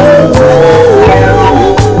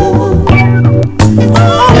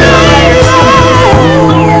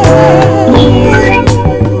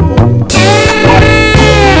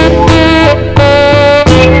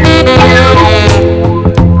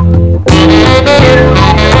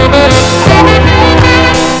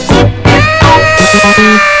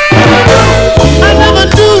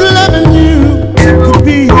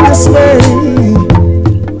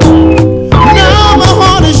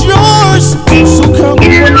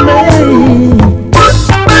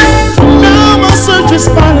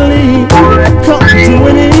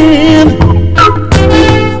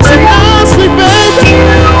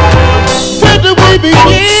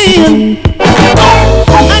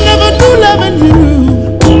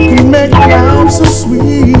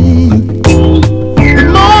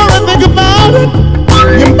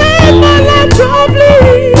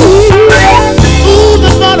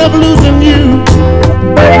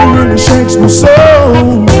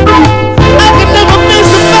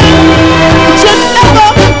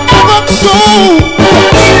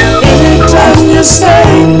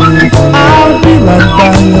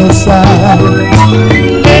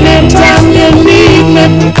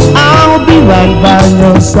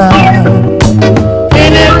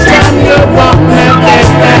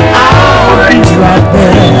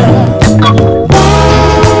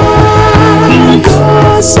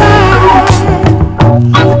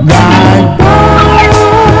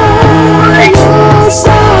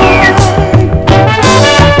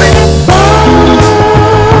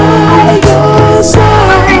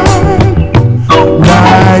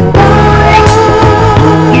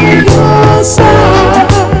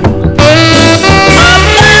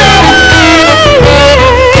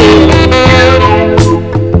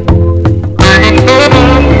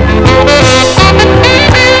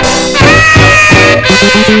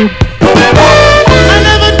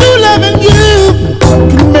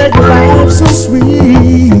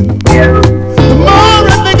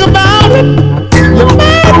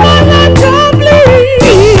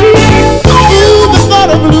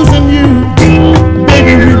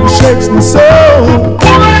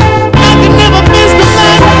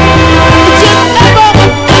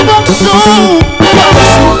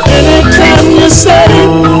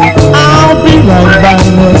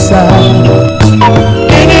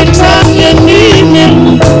 side. Anytime you need me,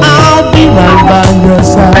 I'll be right by your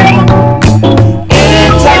side.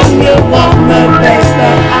 Anytime you want me, baby,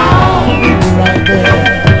 I'll be right there.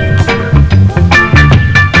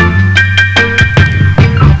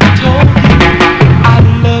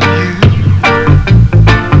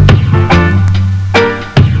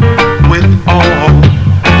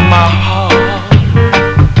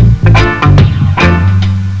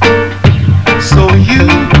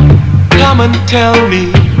 And tell me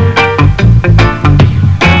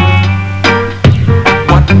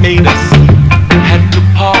what made us had to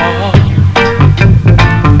part.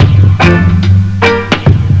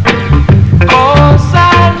 'Cause I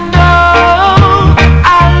know I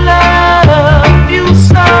love you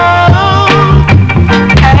so,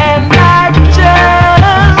 and I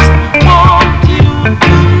just want you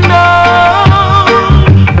to know.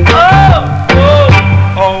 Oh, oh,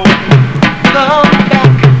 oh, come back.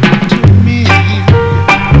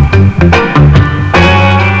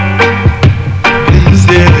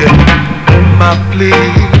 My plea.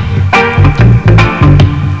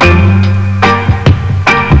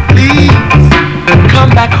 Please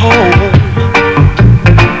come back home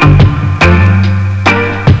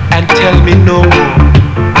and tell me no more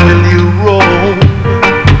will you roam.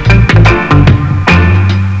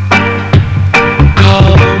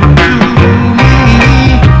 Come to me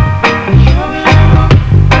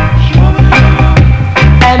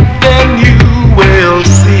and then you will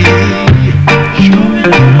see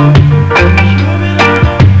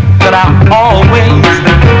that I always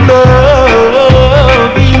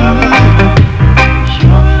love you.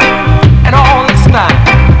 And all this time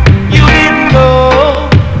you didn't know.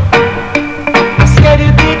 I said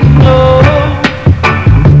you didn't know.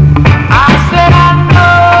 I said I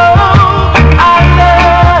know I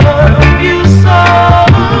love you so,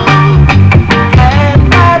 and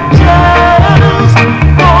I just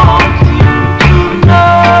want you to know.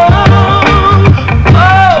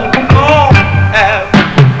 Oh, oh, have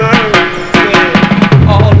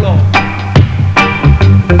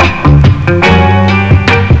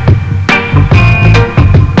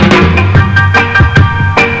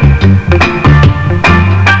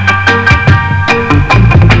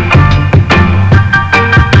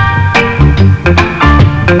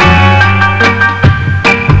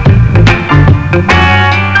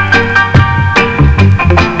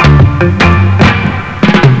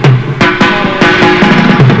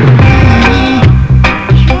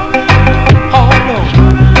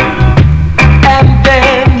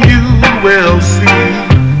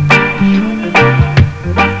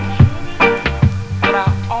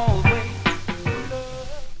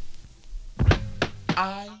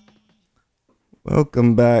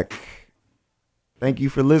Welcome back. Thank you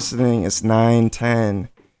for listening. It's 9:10.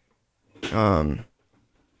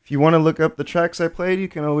 If you want to look up the tracks I played, you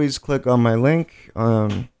can always click on my link.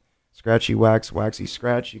 Scratchy Wax, Waxy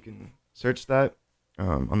Scratch. You can search that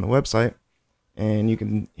on the website, and you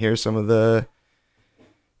can hear some of the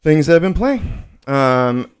things that I've been playing.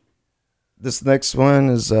 This next one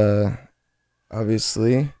is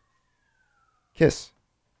obviously Kiss.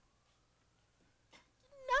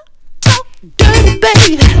 Dirty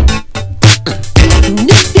baby, and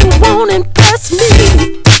if you won't impress me,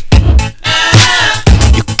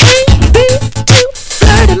 you can't be too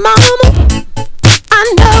dirty, mama. I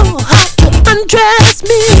know how to undress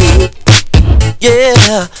me.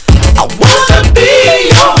 Yeah, I wanna be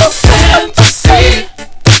your fantasy.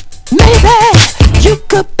 Maybe you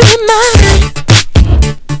could be mine.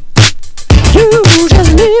 You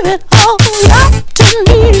just leave it all up to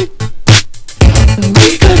me.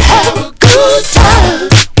 We could have a good time.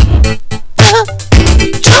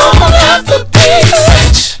 You don't have to be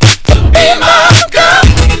rich to be my girl.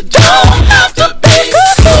 You don't have to be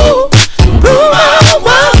cool to rule my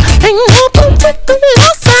world. Ain't no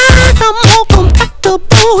particular sign I'm more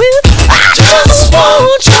compatible with. I just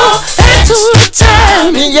want your extra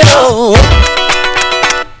time, yo.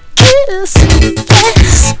 Kiss,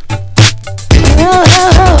 yes.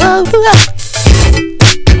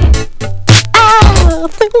 I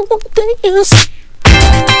think dance.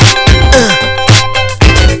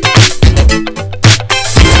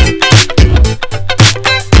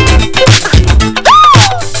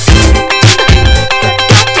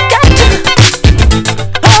 Gotcha.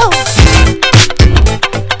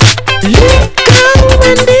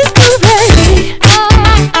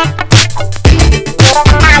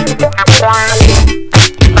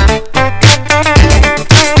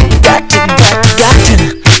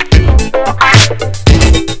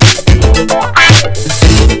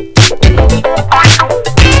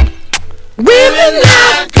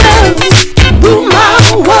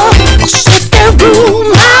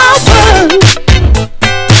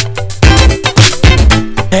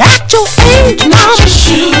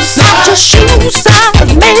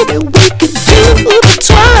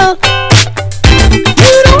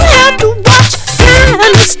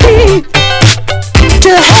 thirsty to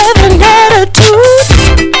have an attitude.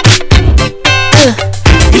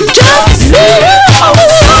 You just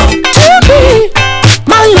need to be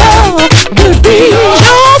my love, will be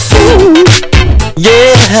your food.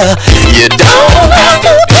 Yeah, you don't have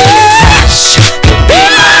to be rich to be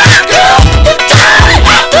my girl. You don't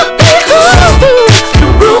have to be cool to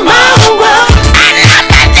rule my world. I love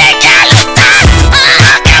my dick, I love that.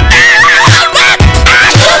 I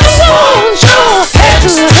just want your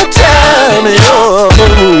extra time,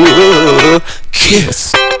 your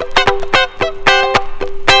kiss.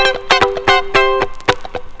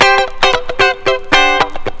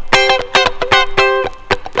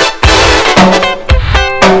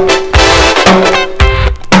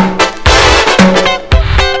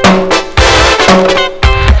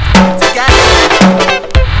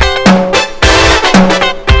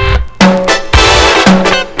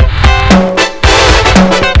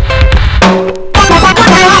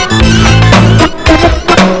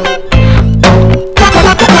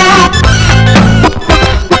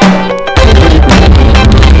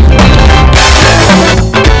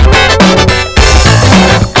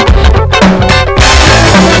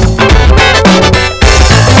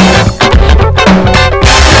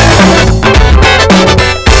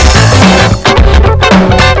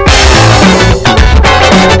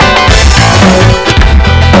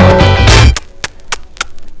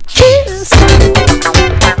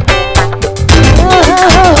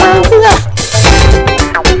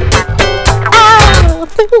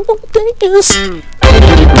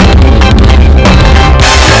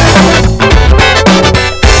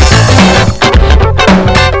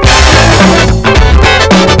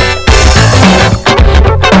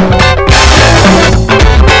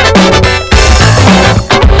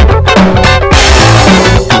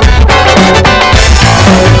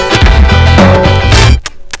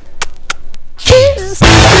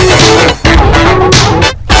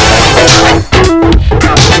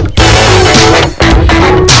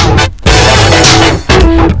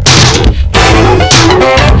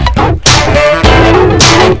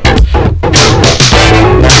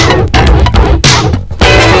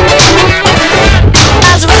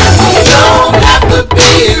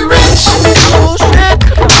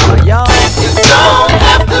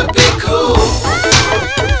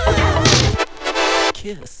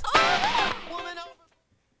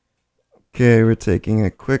 Okay, we're taking a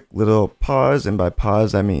quick little pause, and by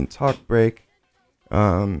pause I mean talk break.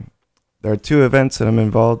 There are two events that I'm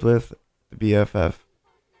involved with, the BFF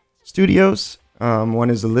Studios. One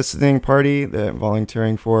is a listening party that I'm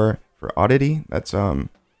volunteering for Oddity. That's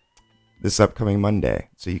this upcoming Monday,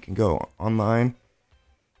 so you can go online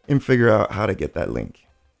and figure out how to get that link.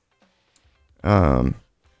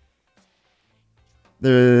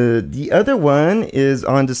 The other one is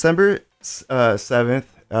on December 7th.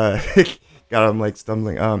 God, I'm like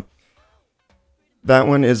stumbling. That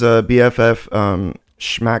one is a BFF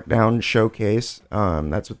Schmackdown showcase.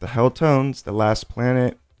 That's with the Helltones, The Last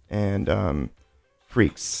Planet, and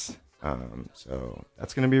Freaks. So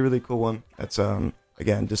that's gonna be a really cool one. That's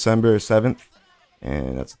again December 7th,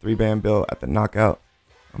 and that's a 3-band bill at the Knockout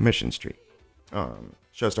on Mission Street.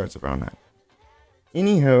 Show starts around 9.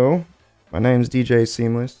 Anyhow, my name's DJ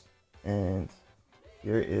Seamless, and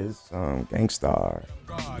here is Gangstar.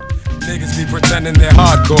 Niggas be pretending they're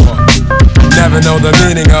hardcore, never know the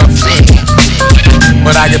meaning of.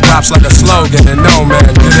 But I get props like a slogan, and no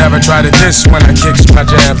man could ever try to diss when I kicks my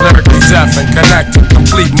jams. Lyrically deaf and connected,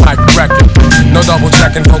 complete mic record. No double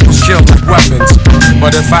checking, vocals kill like weapons.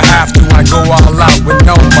 But if I have to, I go all out with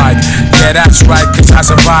no mic. Yeah, that's right, cause I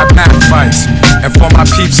survived mad fights. And for my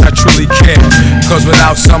peeps, I truly care, cause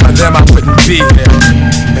without some of them, I wouldn't be here.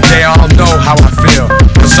 And they all know how I feel.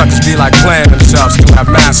 The suckers be like playing themselves to have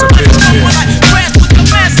massive appeal.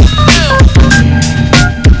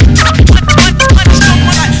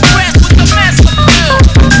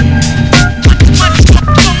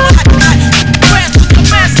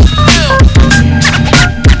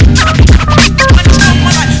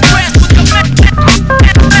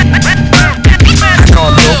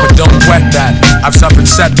 I've suffered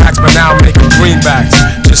setbacks, but now I'm making greenbacks.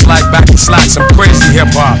 Just like back in slacks, some crazy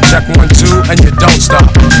hip-hop. Check 1, 2, and you don't stop.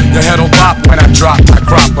 Your head'll bop when I drop my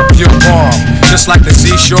crop of pure bomb. Just like the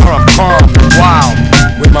seashore, I'm calm and wild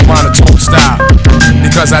with my monotone style,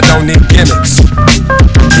 because I don't need gimmicks.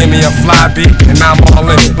 Give me a fly beat, and I'm all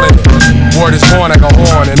in it. Word is born, I go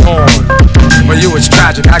on and on. For you it's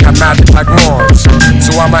tragic, I got magic like horns.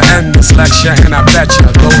 So I'ma end this lecture, and I bet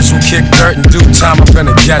ya those who kick dirt in due time, I'm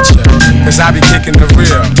gonna get ya. Cause I be kicking the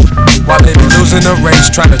real, while they be losing the race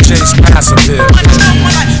trying to chase massive appeal.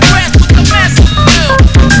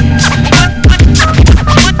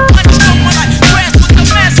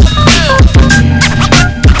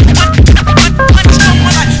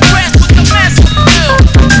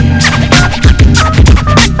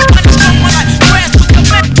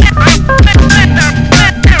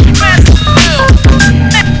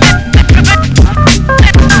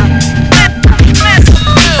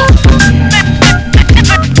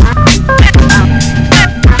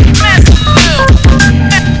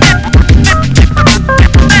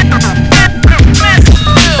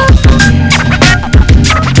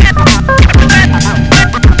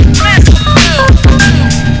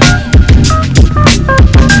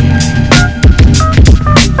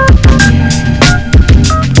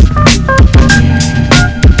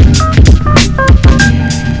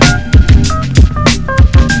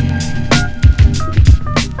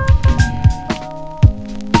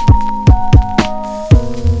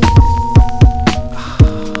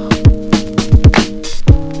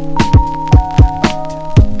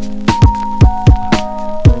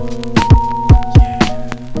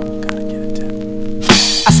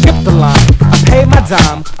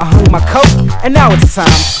 dime. I hung my coat, and now it's time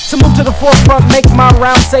to move to the forefront, make my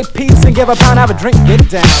round, say peace, and give a pound, have a drink, get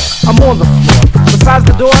down. I'm on the floor. Besides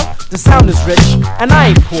the door, the sound is rich, and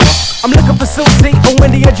I ain't poor. I'm looking for Susie, or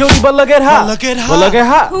Wendy, or Judy, but look at her. Look at her. Well, look at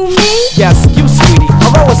her. Who, me? Yes, you, sweetie.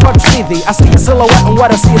 Although it's hard to see thee, I see your silhouette, and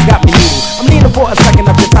what I see has got me needy. I'm needing for a second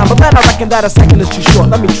of your time, but then I reckon that a second is too short.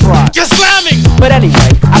 Let me try. You're slamming! But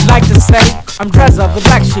anyway, I'd like to say, I'm Drezza, the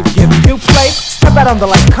black sheep giving you play. Step out on the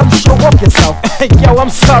light, come show off yourself. Yo, I'm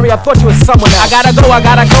sorry, I thought you was someone else. I gotta go, I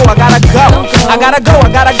gotta go, I gotta go. I gotta go, I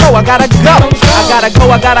gotta go, I gotta go. I gotta go,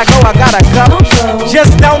 I gotta go, I gotta go.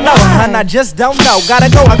 Just don't know, hun, I just don't know. Gotta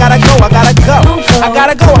go, I gotta go, I gotta go. I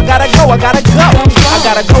gotta go, I gotta go, I gotta go. I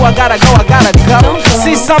gotta go, I gotta go, I gotta go.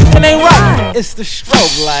 See, something ain't right. It's the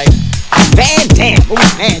strobe light. Van Dam, oh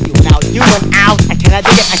man, you now you and out. I cannot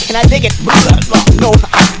dig it, I cannot dig it. No,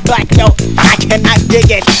 black, no, I cannot dig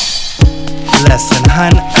it. Listen,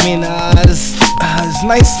 hun, I mean, it's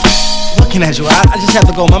nice looking at you. I just have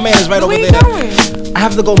to go. My man is right over there. Where you going? I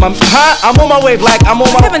have to go. I'm on my way, Black. I'm on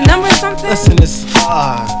my way. You have a number or something? Listen, it's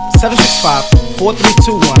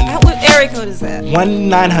 765-4321. What area code is that?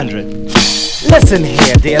 1-900. Listen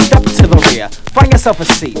here, dear, step to the rear. Find yourself a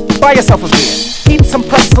seat, buy yourself a beer. Eat some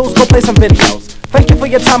pretzels, go play some videos. Thank you for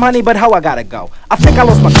your time, honey, but how I gotta go? I think I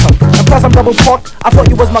lost my coat, and plus I'm double parked. I thought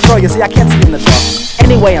you was my girl, you see, I can't see in the dark.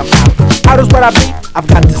 Anyway, I'm out. Out is what I be, I've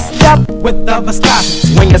got to step with the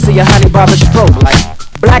viscosity. When you see a honey by the strobe light,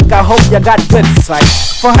 Black, I hope you got good sight.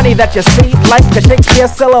 For honey that you see, like the Shakespeare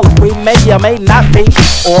soliloquy, may or may not be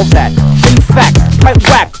all that. In fact, quite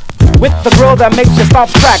whack. With the girl that makes you stop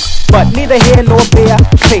tracks, but neither here nor there,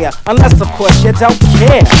 fear, unless of course you don't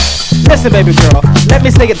care. Listen, baby girl, let me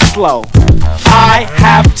say it slow. I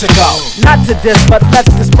have to go, not to this, but let's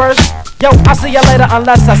disperse. Yo, I'll see you later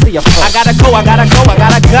unless I see you first. I gotta go, I gotta go, I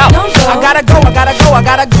gotta go. I gotta go, I gotta go, I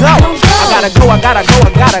gotta go. I gotta go, I gotta go, I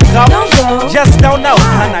gotta go. Just don't know,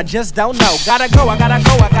 hun, I just don't know. Gotta go, I gotta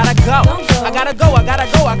go, I gotta go. I gotta go, I gotta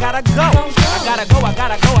go, I gotta go. I gotta go, I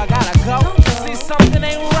gotta go, I gotta go. See, something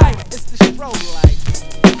ain't right. It's the strobe light.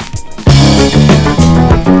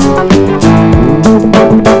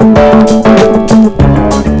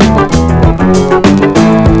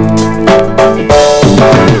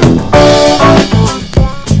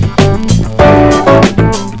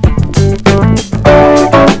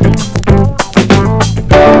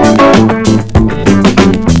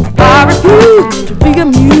 I refuse to be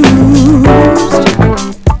amused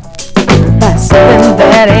by something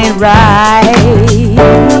that ain't right.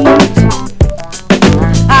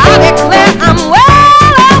 I declare I'm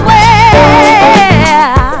well aware.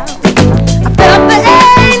 I felt the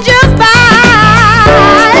angel's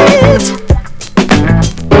bite.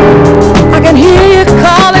 I can hear you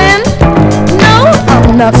calling. No,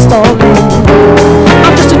 I'm not stalling.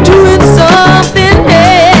 I'm just doing something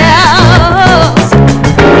else.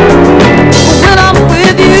 When I'm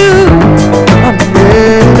with you, I'm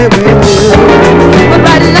really with you. But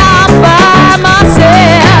right now I'm by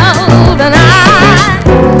myself, and I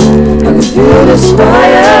can feel this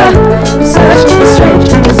fire, searching for strange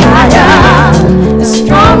desire, as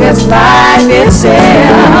strong as life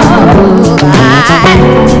itself.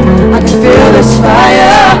 I can feel this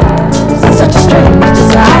fire, such a strange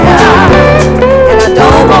desire, and I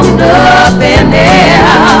don't want nothing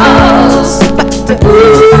else but to,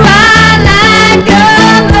 ooh, I like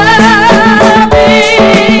your loving.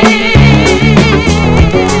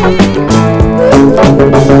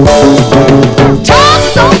 Talk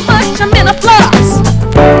so much, I'm in a flux.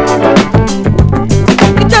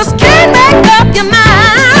 You just can't make up your mind.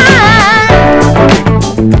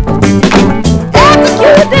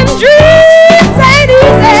 Executing dreams ain't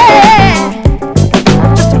easy.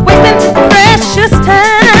 Just wasting precious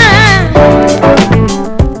time.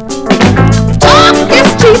 Talk is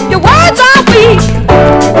cheap, your words are weak.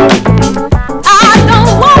 I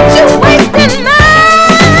don't want you wasting mine.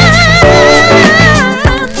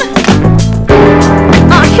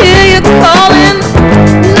 I hear you calling.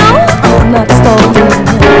 No, I'm not stalling.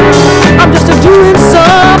 I'm just doing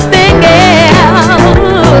something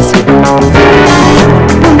else.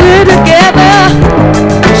 When we're together,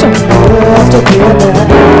 something else together.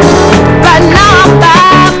 Right now I'm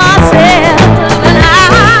by myself, and I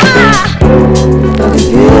can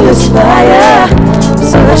feel this fire,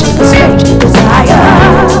 such a strange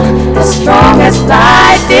desire, as strong as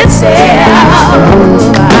life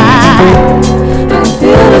itself. I can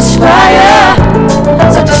feel this fire,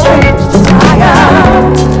 such a strange desire,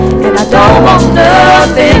 and I don't want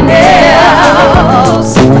nothing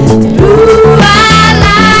else. Ooh, I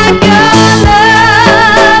like your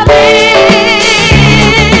loving.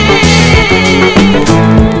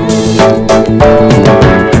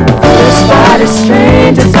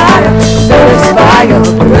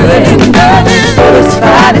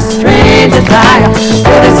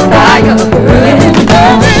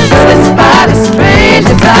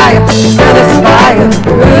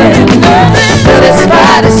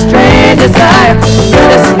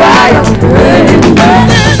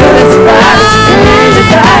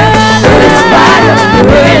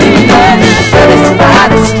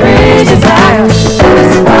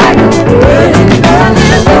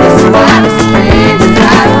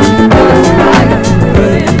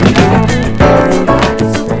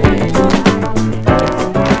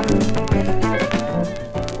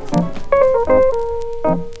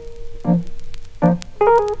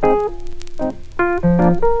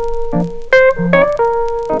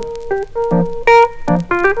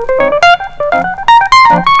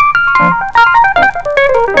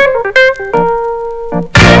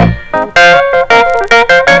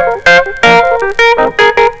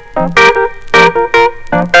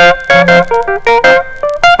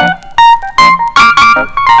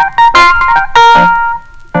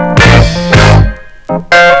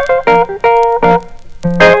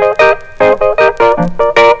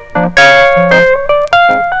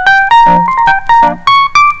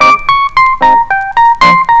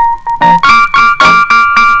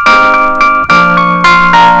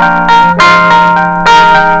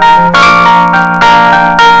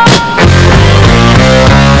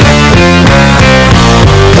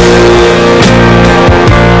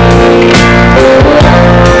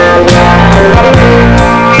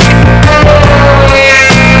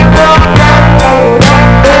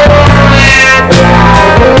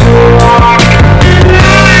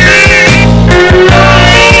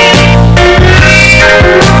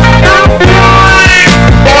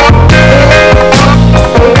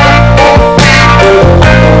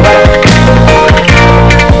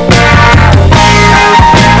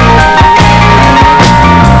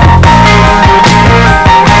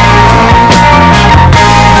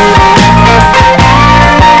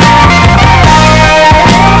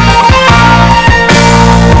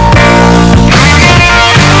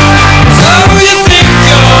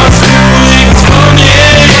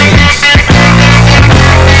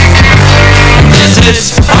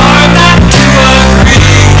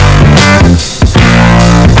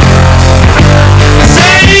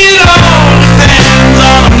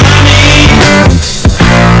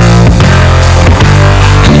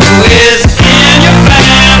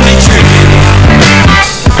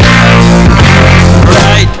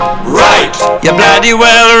 bloody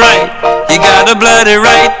well right. You got a bloody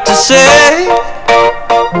right to say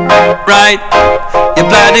right. You're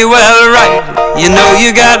bloody well right. You know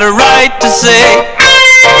you got a right to say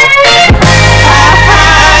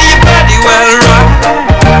you're bloody well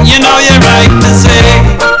right. You know you're right to say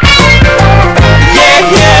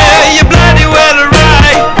yeah, you're bloody well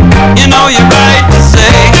right. You know you're right to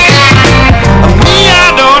say me,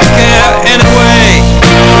 I don't care anyway.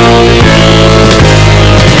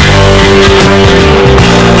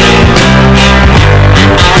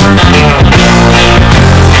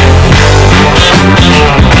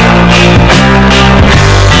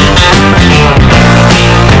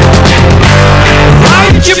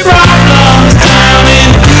 Write your problems down in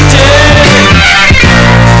detail.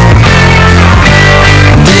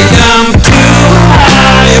 They come too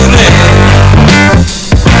high of play.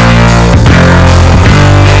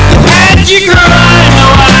 The magic I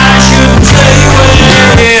know I shouldn't say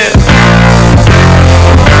where.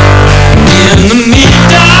 In the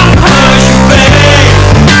meantime, hush your face.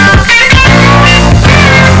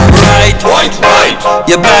 Right,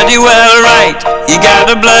 you're bloody well right. You got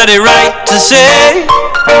a bloody right to say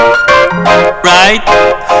right.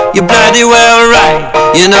 You're bloody well right.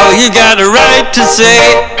 You know you got a right to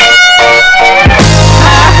say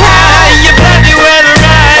you're bloody well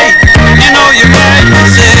right. You know you're right to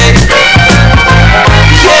say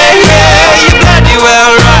yeah, you're bloody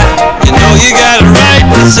well right. You know you got a right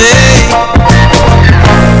to say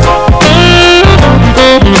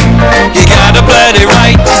you got a bloody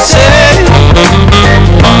right to say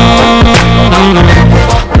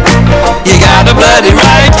you got a bloody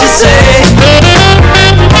right to say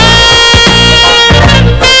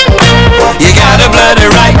you got a bloody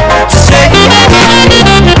right to say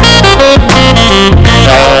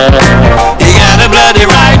you got a bloody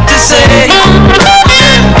right to say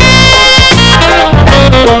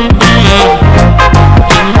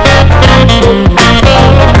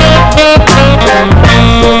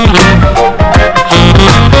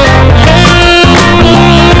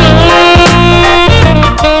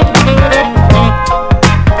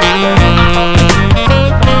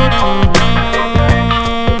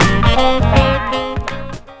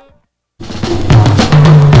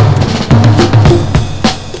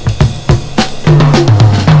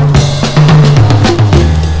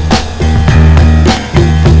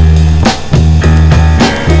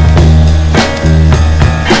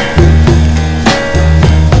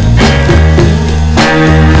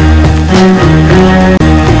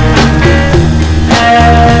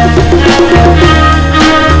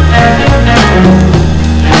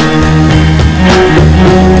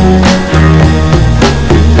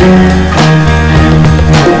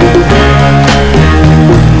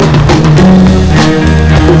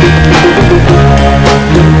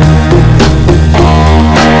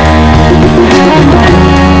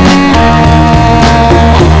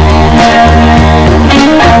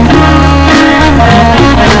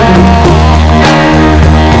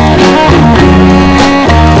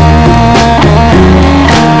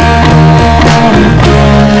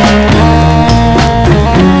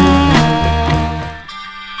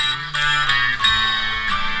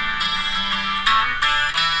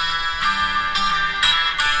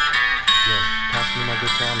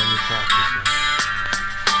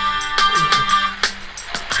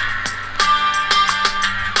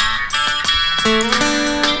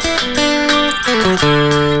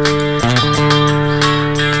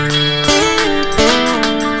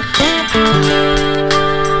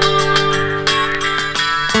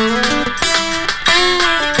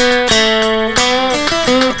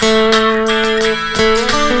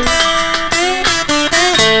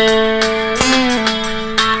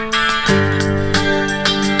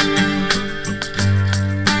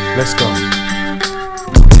Let's go.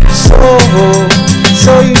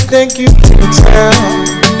 So you think you can tell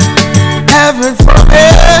heaven from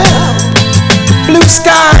hell, blue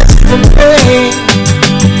skies from pain?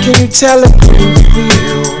 Can you tell it you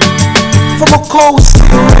feel from a cold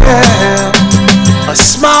steel rail, a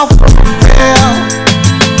smile from a veil?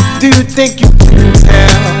 Do you think you can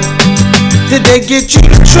tell? Did they get you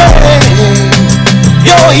to trade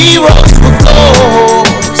your heroes for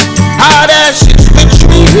ghosts? Hot ashes for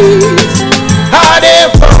trees, hot air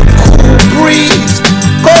for a cool breeze,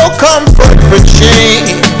 cold comfort for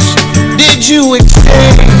change. Did you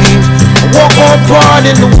exchange a walk-on part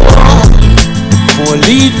in the war for a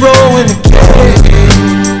lead role in the game?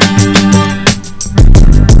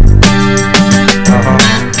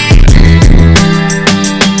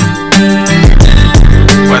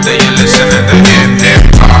 Whether you listen to the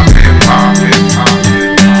hip-hop,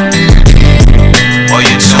 or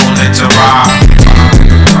you tune into rock,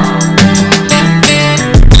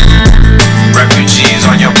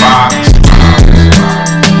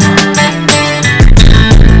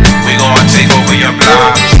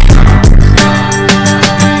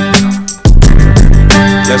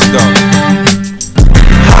 Let's go.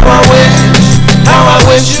 How I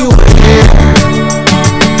wish you were here.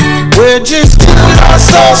 We're just two lost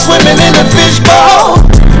souls swimming in a fishbowl,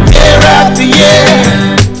 year after year,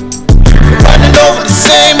 running over the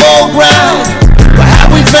same old ground. But have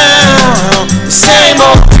we found the same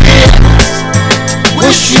old fears?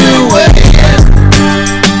 Wish you were here.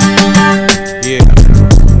 Yeah.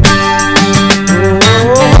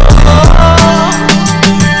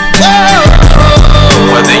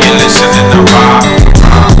 Whether you're listening to rock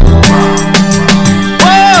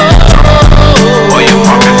or you're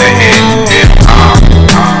pumping the hip-hop,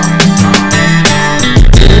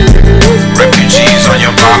 refugees on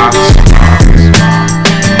your box.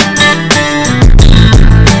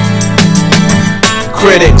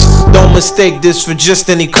 Critics, don't mistake this for just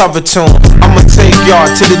any cover tune. I'ma take y'all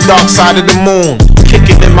to the dark side of the moon.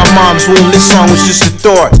 Kicking in my mom's womb, this song was just a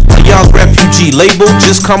thought. A young refugee, label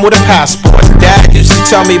just come with a passport. Dad used to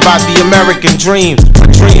tell me about the American dream. My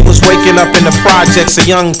dream was waking up in the projects, a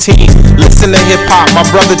young teen. Listen to hip hop, my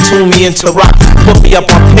brother tuned me into rock. Put me up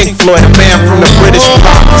on Pink Floyd, a man from the British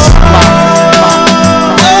blocks.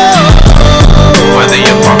 Whether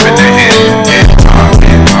you're pumping the hip-hop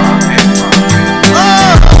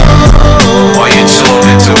or you're tuned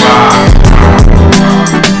into rock,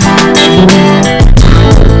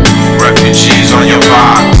 refugees on your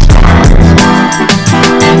box.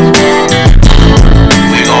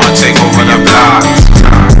 We gonna take over the block.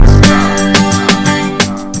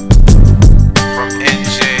 From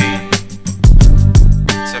NJ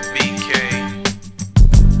to BK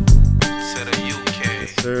to the UK.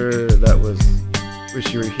 Yes, sir. That was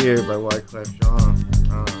 "Wish You Were Here" by Wyclef Jean.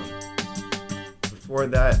 Before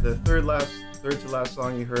that, the third to last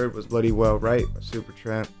song you heard was "Bloody Well Right" by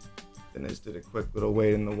Supertramp. Then I just did a quick little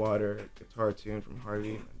Wade in the Water guitar tune from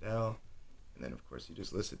Harvey Mandel. And then, of course, you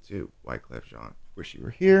just listened to Wyclef Jean, "Wish You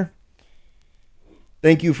Were Here."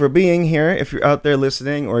 Thank you for being here. If you're out there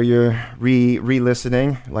listening or you're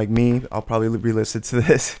re-listening, like me, I'll probably re-listen to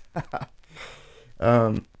this.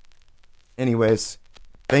 Anyways,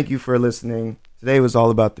 thank you for listening. Today was all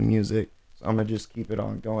about the music. So I'm going to just keep it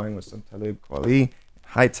on going with some Talib Kweli,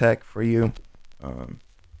 high tech for you.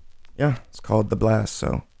 Yeah, it's called The Blast,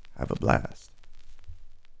 so have a blast.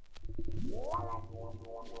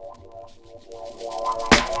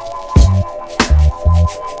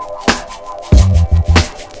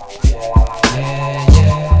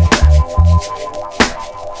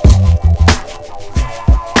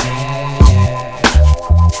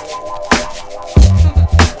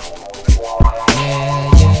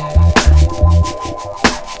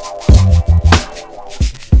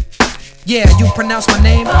 Yeah, you pronounce my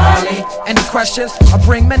name? Molly. Any questions? I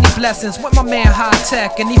bring many blessings with my man High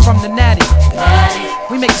Tech, and he from the Natty.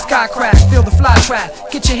 We make the sky crack, feel the fly trap.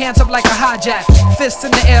 Get your hands up like a hijack, fists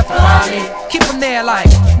in the air for Molly. Keep them there like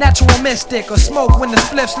natural mystic or smoke when the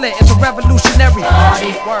spliff's lit. It's a revolutionary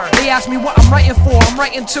party. They ask me what I'm writing for. I'm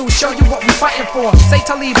writing to show you what we fighting for. Say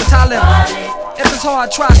Talib and Talib. If it's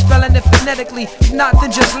hard, try spelling it phonetically. If not,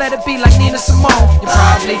 then just let it be like Nina Simone. You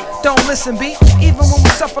probably don't listen, B. Even when we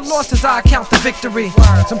suffer losses, I count the victory.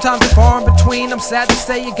 Sometimes it's far in between. I'm sad to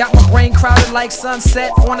say you got my brain crowded like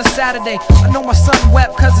sunset on a Saturday. I know my son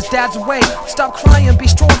wept cause his dad's away. Stop crying, be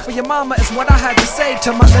strong for your mama is what I had to say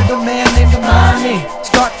to my little man named Amani.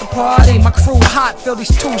 Start the party, my crew hot. Feel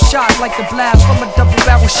these two shots like the blast from a double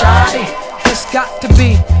barrel shotty. It's got to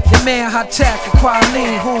be your man High Tech and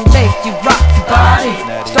Kweli who make you rock your body.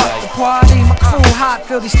 Start the party, my crew hot.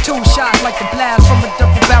 Feel these two shots like the blast from a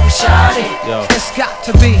double barrel shotty. It's got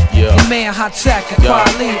to be your man High Tech and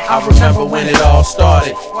Kweli. I remember when it all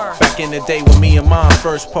started. Back in the day when me and mom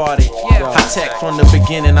first party. High Tech from the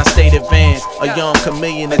beginning, I stayed advanced. A young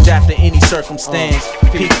chameleon, adapt to any circumstance.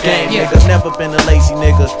 Peak game, nigga, never been a lazy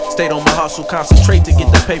nigga. Stayed on my hustle, concentrate to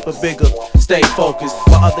get the paper bigger. Stay focused,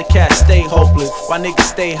 while other cats stay hopeless. Why niggas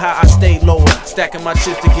stay high, I stay lower. Stacking my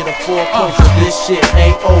chips to get a foreclosure. This shit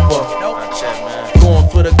ain't over. Going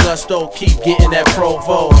for the gusto, keep getting that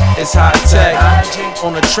Provo. It's High Tech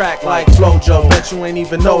on the track like Flojo. Bet you ain't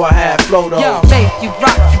even know I had flow though. Yo, make you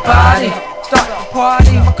rock your body. Start the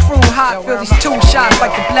party, my crew hot. Feel these two shots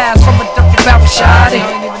like the blast from a double barrel shotty.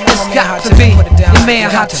 It's got to be your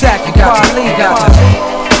man High Tech and Kweli.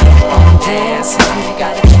 Keep on dancing, you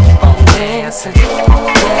gotta keep on dancing.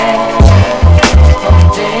 Yeah. Keep on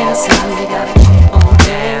dancing, you gotta keep on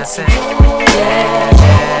dancing. Yeah.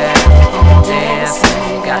 Keep on dancing,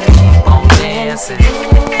 you gotta keep on dancing.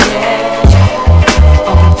 Yeah. Keep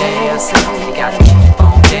on dancing, you gotta keep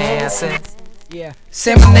on dancing. Yeah,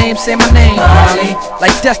 Say my name, Molly. Like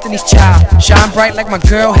Destiny's Child, shine bright like my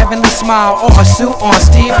girl, heavenly smile. Or a suit on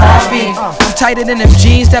Steve Harvey. I'm tighter than them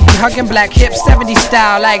jeans that be hugging black hips, 70s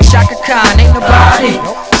style like Shaka Khan. Ain't nobody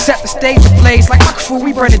set the stage ablaze like my crew. We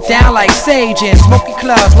burn it down like sage in smoky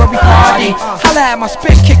clubs where we party. Holla at my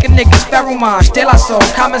spit kicking niggas, Pheromone, De La Soul,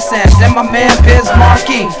 Common Sense, and my man Biz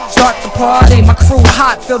Markie. Start the party, my crew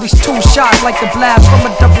hot, fill these 2 shots like the blast from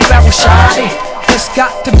a double barrel shotty. It's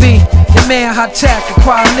got to be your man High Tech and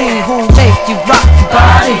Quality who make you rock the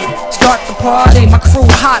body. Start the party, my crew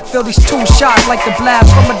hot, fill these 2 shots like the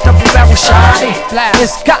blast from a double barrel shotty.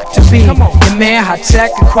 It's got to be your man High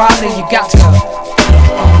Tech and Quality. You got to keep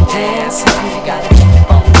on dancing, you gotta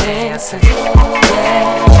keep on dancing,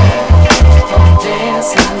 yeah. Keep on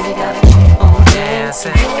dancing, you gotta keep on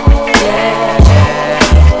dancing, yeah.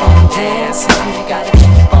 Keep on dancing, you gotta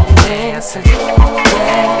keep on dancing, yeah.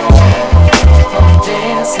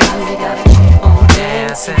 Dancing, you gotta keep on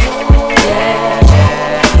dancing, yeah.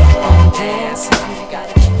 Keep on dancing, you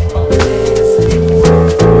gotta keep on dancing.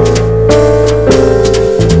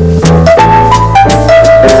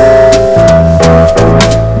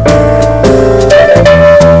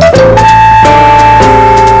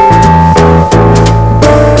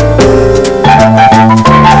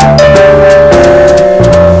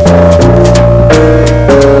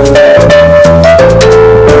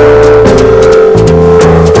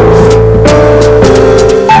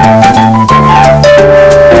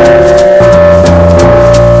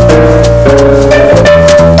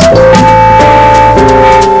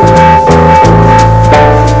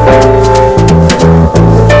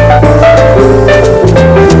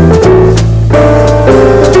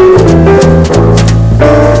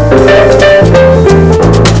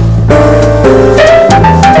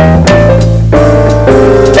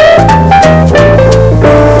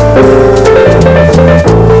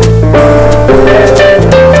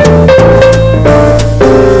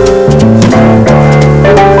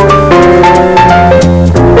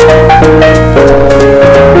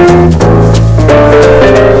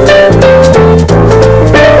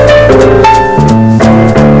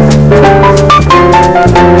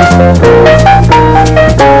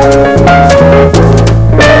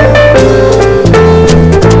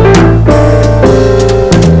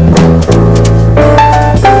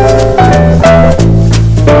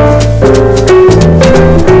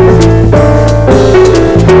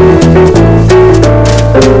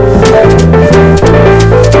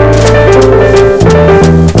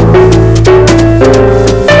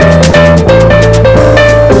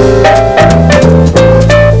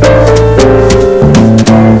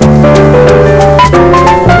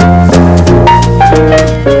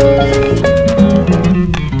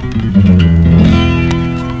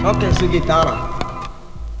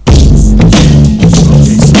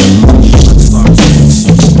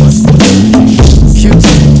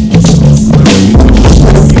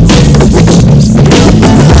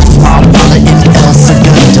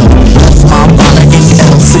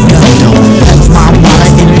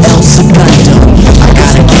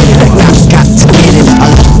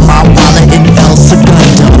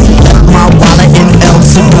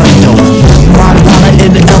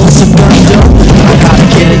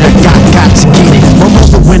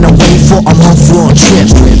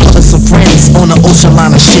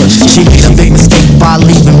 She made a big mistake by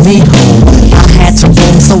leaving me home. I had to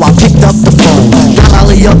roam, so I picked up the phone.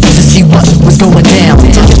 Dial up to see what was going down.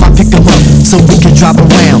 Told him I pick him up so we could drive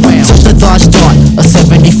around. Took the Dodge Dart, a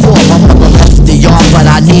 74. My mother left the yard, but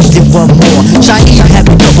I needed one more. Shiny had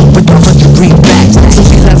me covered with 100 greenbacks. So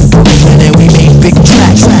we left Brooklyn and we made big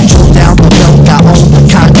tracks. Drove down the belt, got on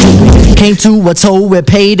conduit. Came to a toll, we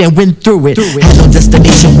paid and went through it. Had no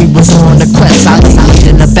destination, we was on the quest. I laid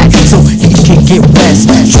in the back so he could get rest.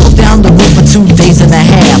 Drove down the road for 2 days and a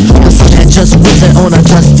half. The sun had just risen on a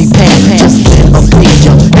dusty path. Just then a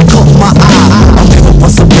figure that caught my eye. A mirror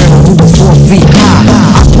was a mirror who was 4 feet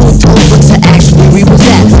high. I pulled over to ask where he was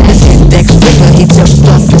at. His index finger, he tipped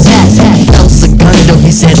off his hat. El Segundo,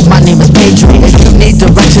 he said, my name is Pedro. If you need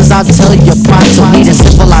directions, I'll tell you pronto. Need a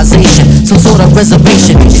civilization, some sort of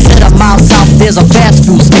reservation. He said a mile south, there's a fast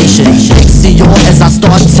food station. Dixie, as I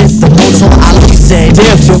started the motor, Ali said,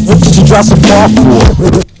 damn, Chip, what did you drive so far for?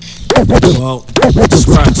 Well,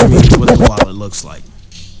 describe to me what the wallet looks like.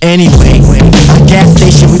 Anyway, a gas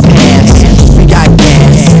station we passed. We got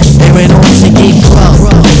gas. They went on to Gay Club.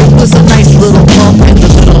 It was a nice little pump in the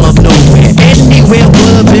middle of nowhere. Anywhere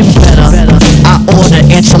would have been better. I ordered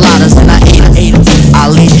enchiladas and I ate them.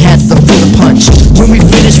 Ali had the full punch. When we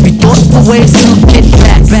finished, we thought for ways to get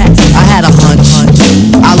back. I had a hunch.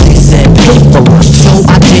 Ali said, pay for lunch. So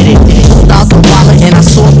I did it. Pulled out the wallet and I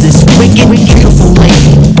saw this wicked, beautiful lady.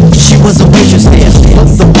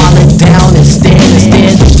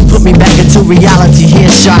 reality,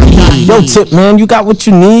 here's Shaheed. Yo, Tip, man, you got what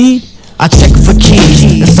you need? I checked for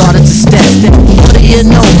keys and started to step. What do you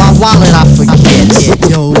know? My wallet I forget.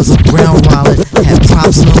 Yo, it was a brown wallet, had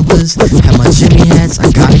props numbers, had my Jimmy hats.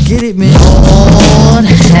 I gotta get it, man. Lord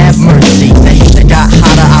have mercy. The heat that got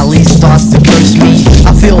hotter, Ali starts to curse me.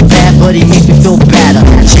 I feel bad, but he makes me feel better.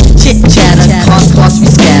 Chit chatter, cars we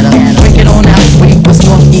scatter. Break it on out, we was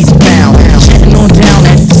northeast bound. Chatting on down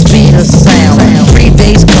at the speed of sound. 3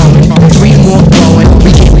 days coming, 3 more going.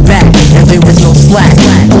 We came back and there was no slack.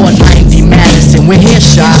 490 Madison, we're here,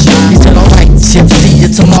 Shy. He said, alright, Chip, see you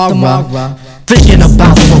tomorrow. Thinking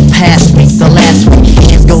about what passed me the last week.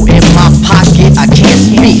 Hands go in my pocket, I can't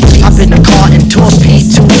speak. Hop in the car and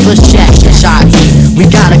torpedo to the shack. Shaheed, we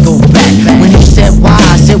gotta go back. When he said why,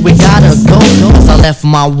 I said we gotta go. Cause I left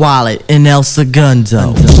my wallet in El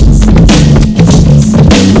Segundo.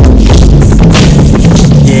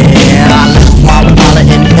 Yeah, I left my wallet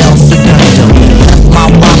in El Segundo. Left my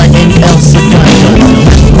wallet in El Segundo.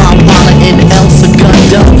 Left my wallet in El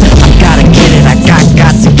Segundo. I gotta get it, I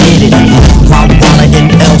got to get it. Left my wallet in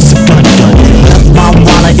El Segundo. Left my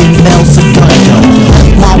wallet in El Segundo.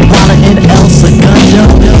 Left my wallet in El Segundo.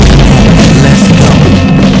 Let's go.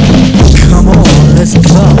 Come on, let's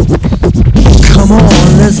go. Come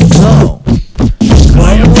on, let's go. We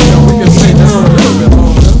can say that a little bit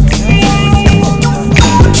more.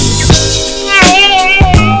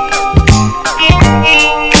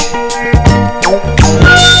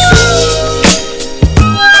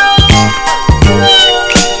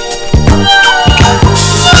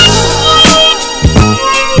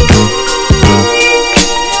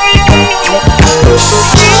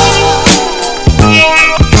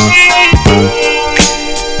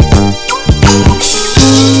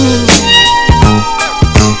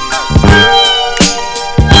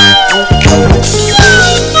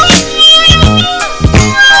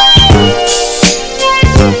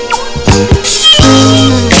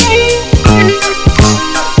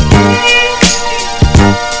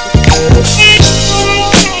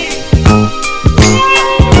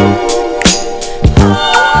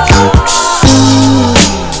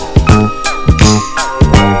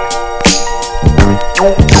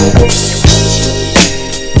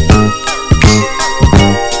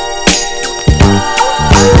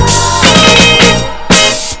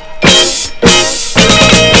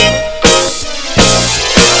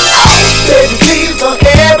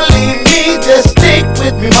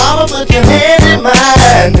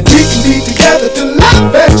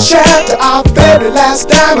 Last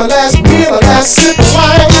time, a last meal, a last sip of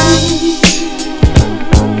wine.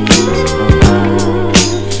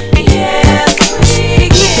 Yes, we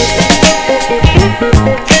can.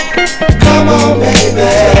 Come on, baby.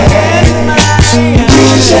 We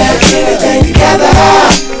can share anything together.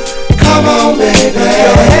 Come on, baby.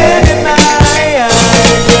 Your head in my eyes,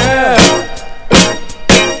 girl.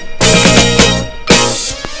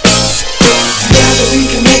 Together we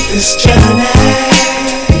can make this journey.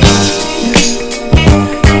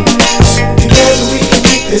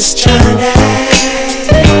 This journey.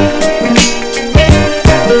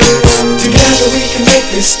 Together we can make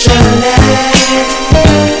this journey.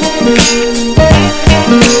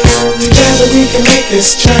 Together we can make this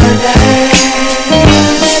journey.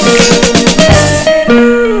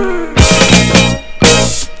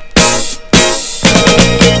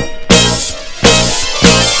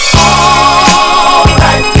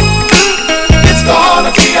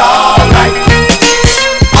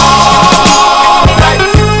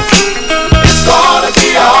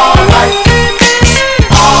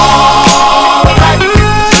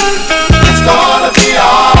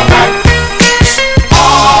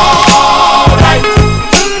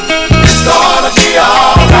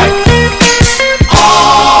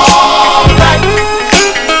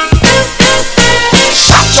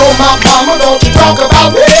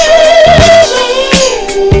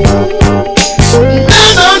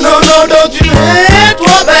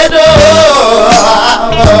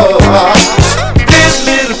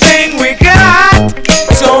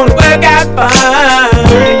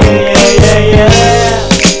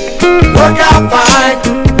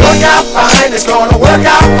 It's gonna work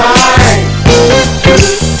out fine.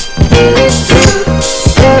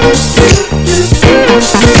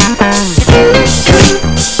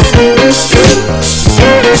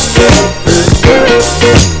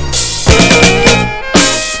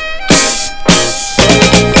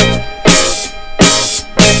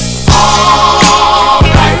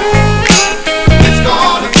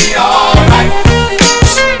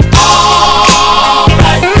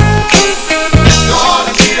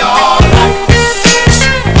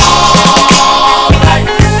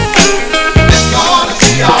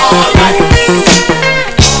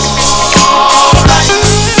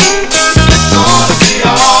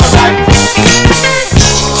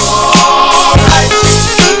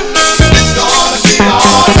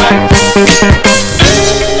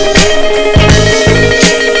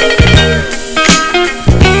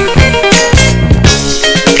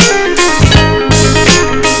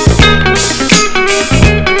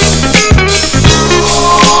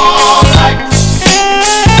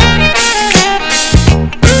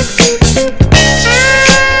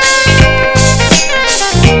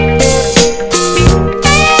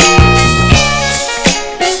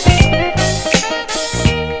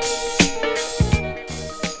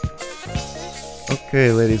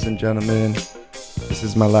 gentlemen, this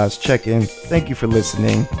is my last check-in. Thank you for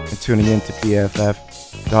listening and tuning in to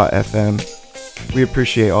BFF.FM. We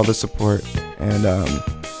appreciate all the support, and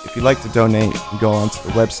if you'd like to donate, you can go onto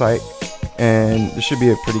the website, and there should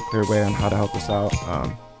be a pretty clear way on how to help us out.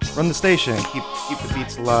 Run the station, keep the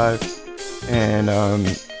beats alive, and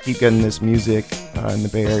keep getting this music in the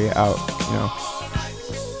Bay Area out. You know,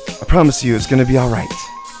 I promise you, it's gonna be all right.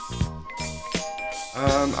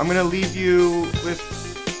 I'm gonna leave you with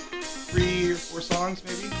 3 or 4 songs,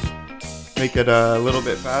 maybe. Make it a little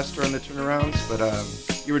bit faster on the turnarounds, but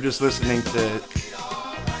you were just listening to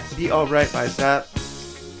 "Be Alright" by Zap.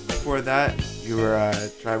 Before that, you were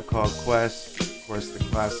Tribe Called Quest, of course, the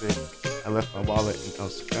classic "I Left My Wallet in El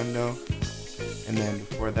Segundo," and then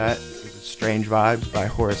before that, it was "Strange Vibes" by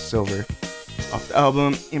Horace Silver, off the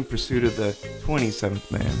album "In Pursuit of the 27th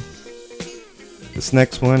Man." This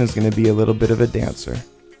next one is going to be a little bit of a dancer.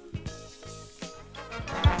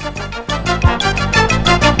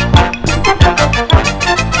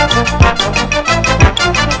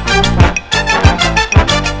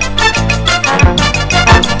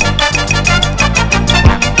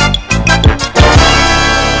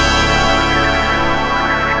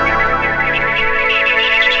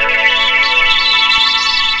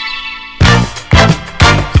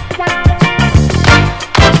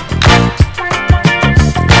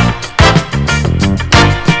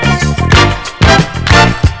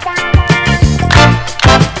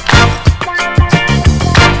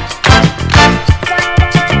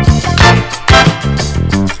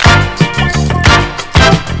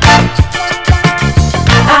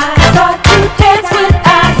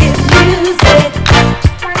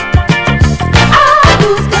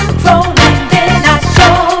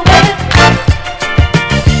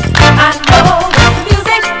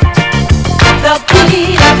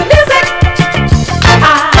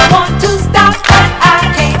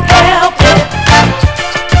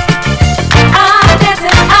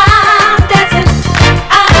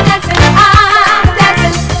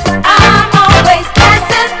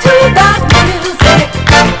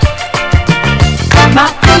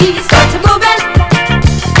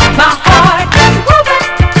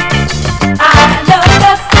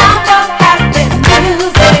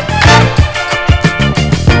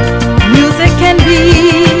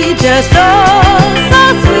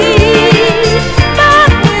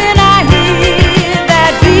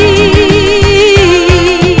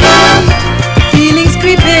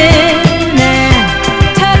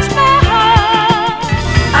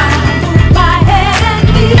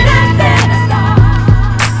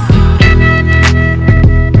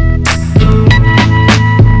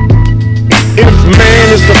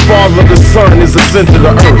 Is the center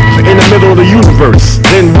of the earth, in the middle of the universe.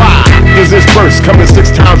 Then why is this verse coming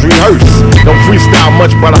 6 times rehearsed? Don't freestyle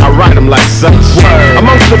much, but I write them like such.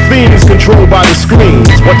 Amongst the fiends controlled by the screens,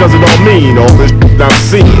 what does it all mean? All this I'm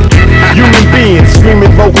seeing. Human beings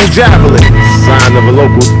screaming vocal javelins, sign of a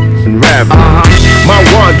local raveling. My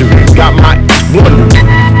wandering got my wondering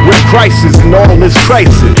where Christ is in all this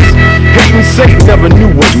crisis. Hating Satan never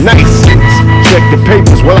knew what nice is. Check the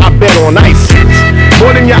papers, well I bet on ISIS.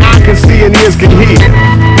 More than your eye can see and ears can hear.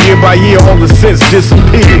 Year by year all the sense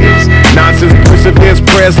disappears. Nonsense perseveres,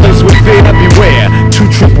 prayers laced with fear. Beware, 2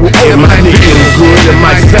 triple O. It might feel good, it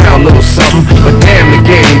might sound a little something, but damn the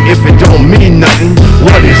game if it don't mean nothing.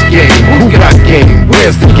 What is game? Who got game?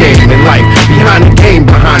 Where's the game in life? Behind the game,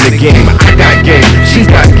 behind the game. I got game, she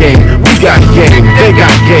got game, we got game, they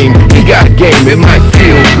got game, he got game. It might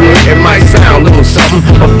feel good, it might sound a little something,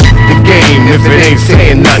 but the game if it ain't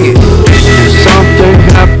saying nothing. There's something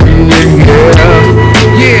happening here.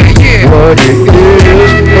 Yeah. What it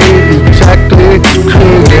is ain't exactly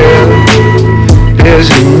clear. There's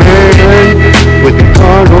a man with a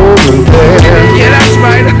gun over there. Yeah, that's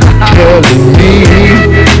right. Telling me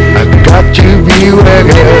I got to beware.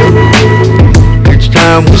 Each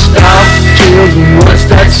time we stop, children, what's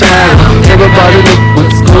that sound? Everybody look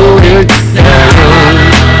what's going down.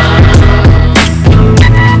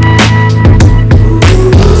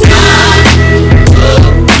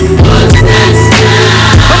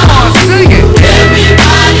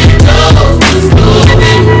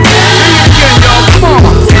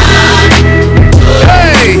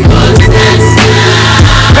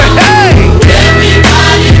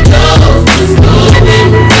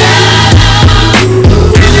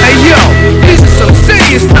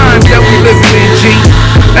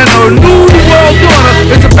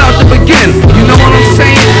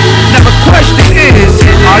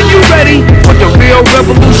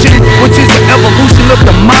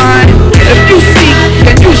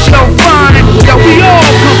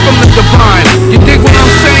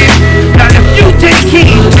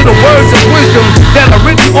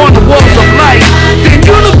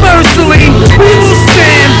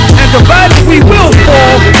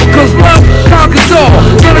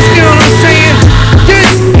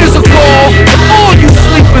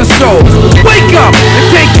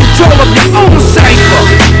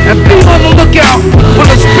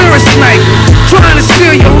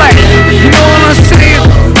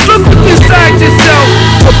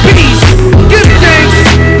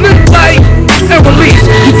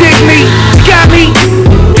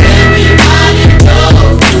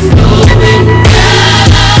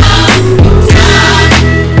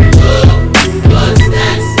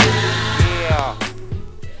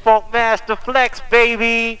 Master Flex,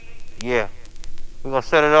 baby. Yeah, we're gonna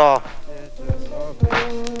set it off.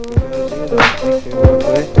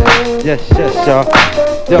 Yes, y'all.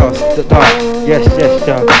 Don't stop. Yes,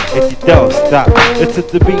 y'all. If you don't stop, it's at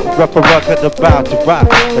the beat, rough and about to rock.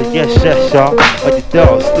 Yes, y'all. If you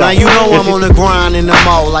don't stop. Now you know I'm on the grind in the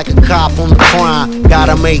mall like a cop on the crime.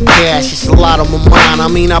 Gotta make cash, it's a lot on my mind. I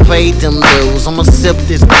mean, I paid them bills. I'ma sip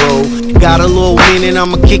this, bro. Got a little minute,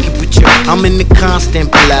 I'ma kick it with you. I'm in the constant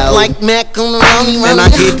flow, like Mac on the Ronnie, and I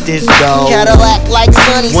get this dough. Cadillac like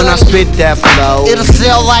Sunny. When I spit that flow, it'll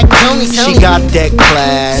sell like Tony. She got that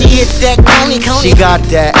class. She hit that Coney. She got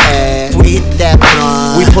that ass. We hit that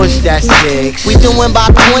blunt. We push that 6. We doing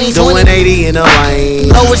about 20. Doing 80 in the lane.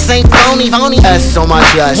 Lois ain't phony. S on my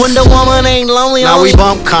chest. Wonder Woman ain't lonely. Now we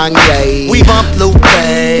bump Kanye. We bump Lupe.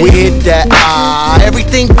 We hit that I.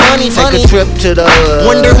 Everything funny. Take a trip to the hood.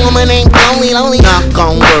 Wonder Woman ain't lonely. Knock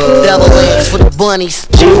on wood. Devil eggs for the bunnies.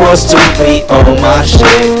 She wants to be on my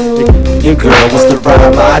shit. Your girl wants to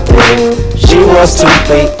ride my dick. She wants to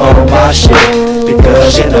be on my shit.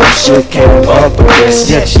 Because you know she came up with this.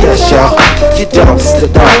 Yes, y'all. You don't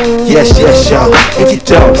stop. Yes, y'all. If you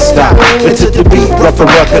don't stop, into the beat, rough and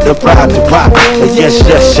rugged, the proud to rock.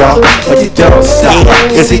 Yes, y'all. But you don't stop.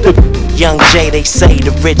 Is he the Young J, they say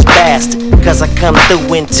the rich bastard, cause I come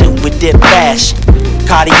through into it dip fashion.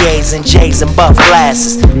 Cartiers and J's and buff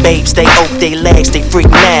glasses. Babes, they ope their legs, they freak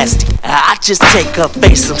nasty. I just take her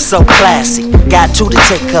face, I'm so classy. Got two to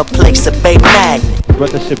take her place, a Bay Magnet.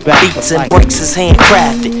 Beats and breaks is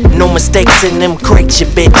handcrafted. No mistakes in them crates, your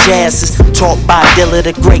bitch asses. Taught by Dilla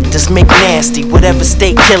the Great, just make nasty. Whatever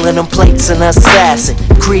stay killing them plates and assassin.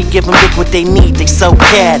 Creed give them big what they need, they so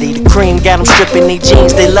catty. The cream got them stripping their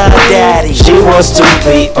jeans, they love daddy. She wants to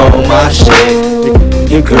be on my shit.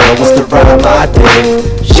 Your girl wants to ride my dick.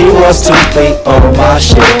 She wants to be on my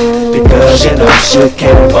shit. Because you know she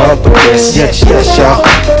came up with this. Yes, y'all.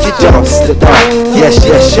 You don't stop. Yes,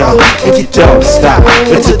 y'all. If you don't stop,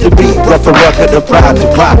 into the beat, rough and rugged, the proud to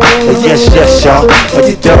rock. Yes, y'all. But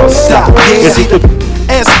you don't stop. Is he the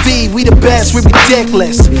SV, we the best, we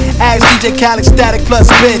ridiculous. Ask DJ Khaled, static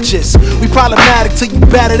plus bitches. We problematic till you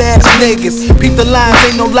battered ass niggas. Peep the lines,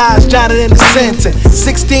 ain't no lies jotted in the sentence.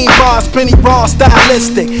 16 bars, penny raw,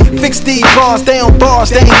 stylistic. Fix these bars, they on bars,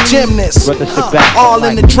 they ain't gymnasts. All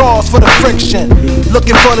in the drawers for the friction.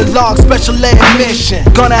 Looking for the log, special ed mission.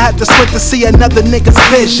 Gonna have to sprint to see another nigga's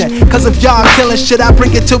vision. Cause if y'all killing shit, I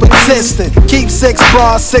bring it to existence. Keep 6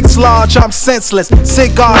 bras, 6 large, I'm senseless.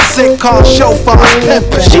 Cigar, sick car, chauffeurs, pimpin'.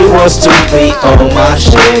 She wants to be on my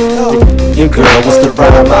shit. Your girl wants to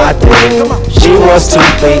ride my dick. She wants to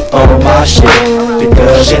be on my shit.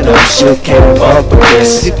 Because you know she came up with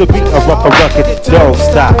this. Hit the beat, a rough and rugged, don't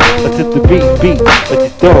stop. Until the beat, but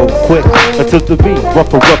you don't quit. Until the beat,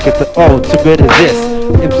 rough and rugged, the ultimate is this.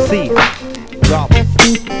 MC, drop.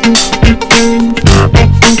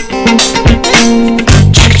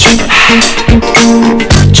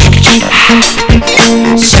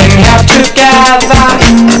 Sing out together,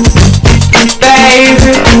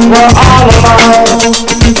 baby, we're all alone.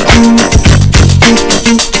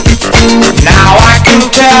 Now I can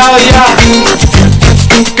tell ya,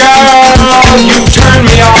 girl, you turn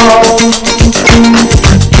me on.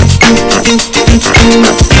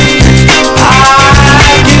 I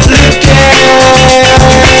get lifted high.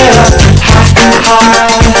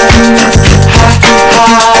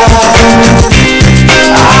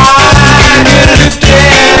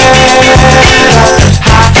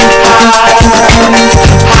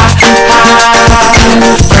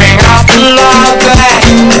 Bring out the love back,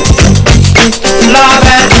 love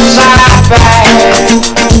and desire back.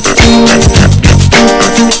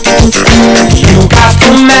 You got the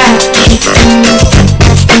match,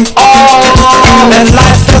 all that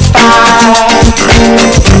lights the fire.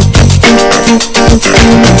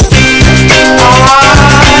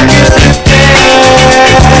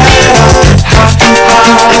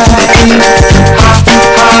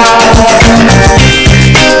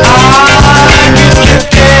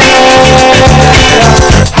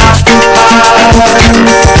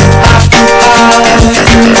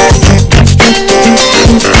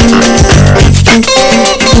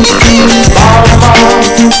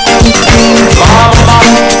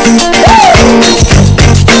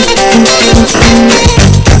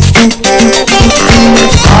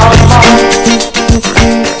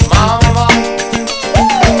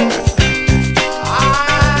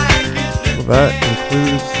 That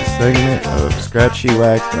concludes the segment of Scratchy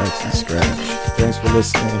Whack Maxi Scratch. Thanks for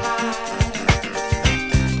listening.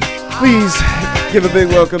 Please give a big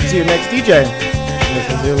welcome to your next DJ. This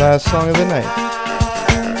is your last song of the night.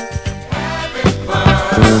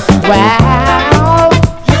 Wow,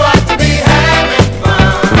 you ought to be happy.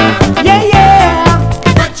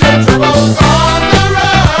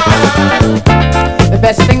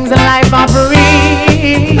 best things in life are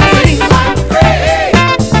free. You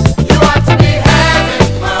ought to be having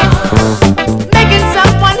fun. Making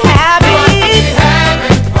someone happy. You ought to be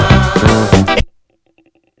having fun.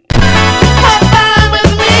 Have fun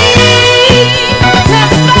with me.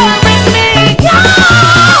 Have fun with me. You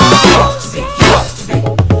ought to be. You ought to be.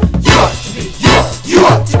 You ought to be. You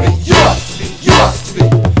ought to be. You ought to be. You ought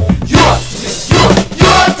to be. You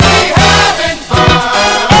ought to be having fun.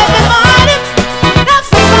 Everybody, have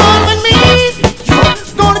some fun with me.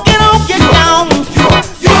 Gonna get on, get down.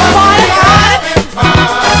 Party hard.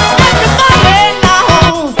 Everybody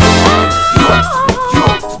now.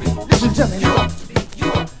 Listen to me.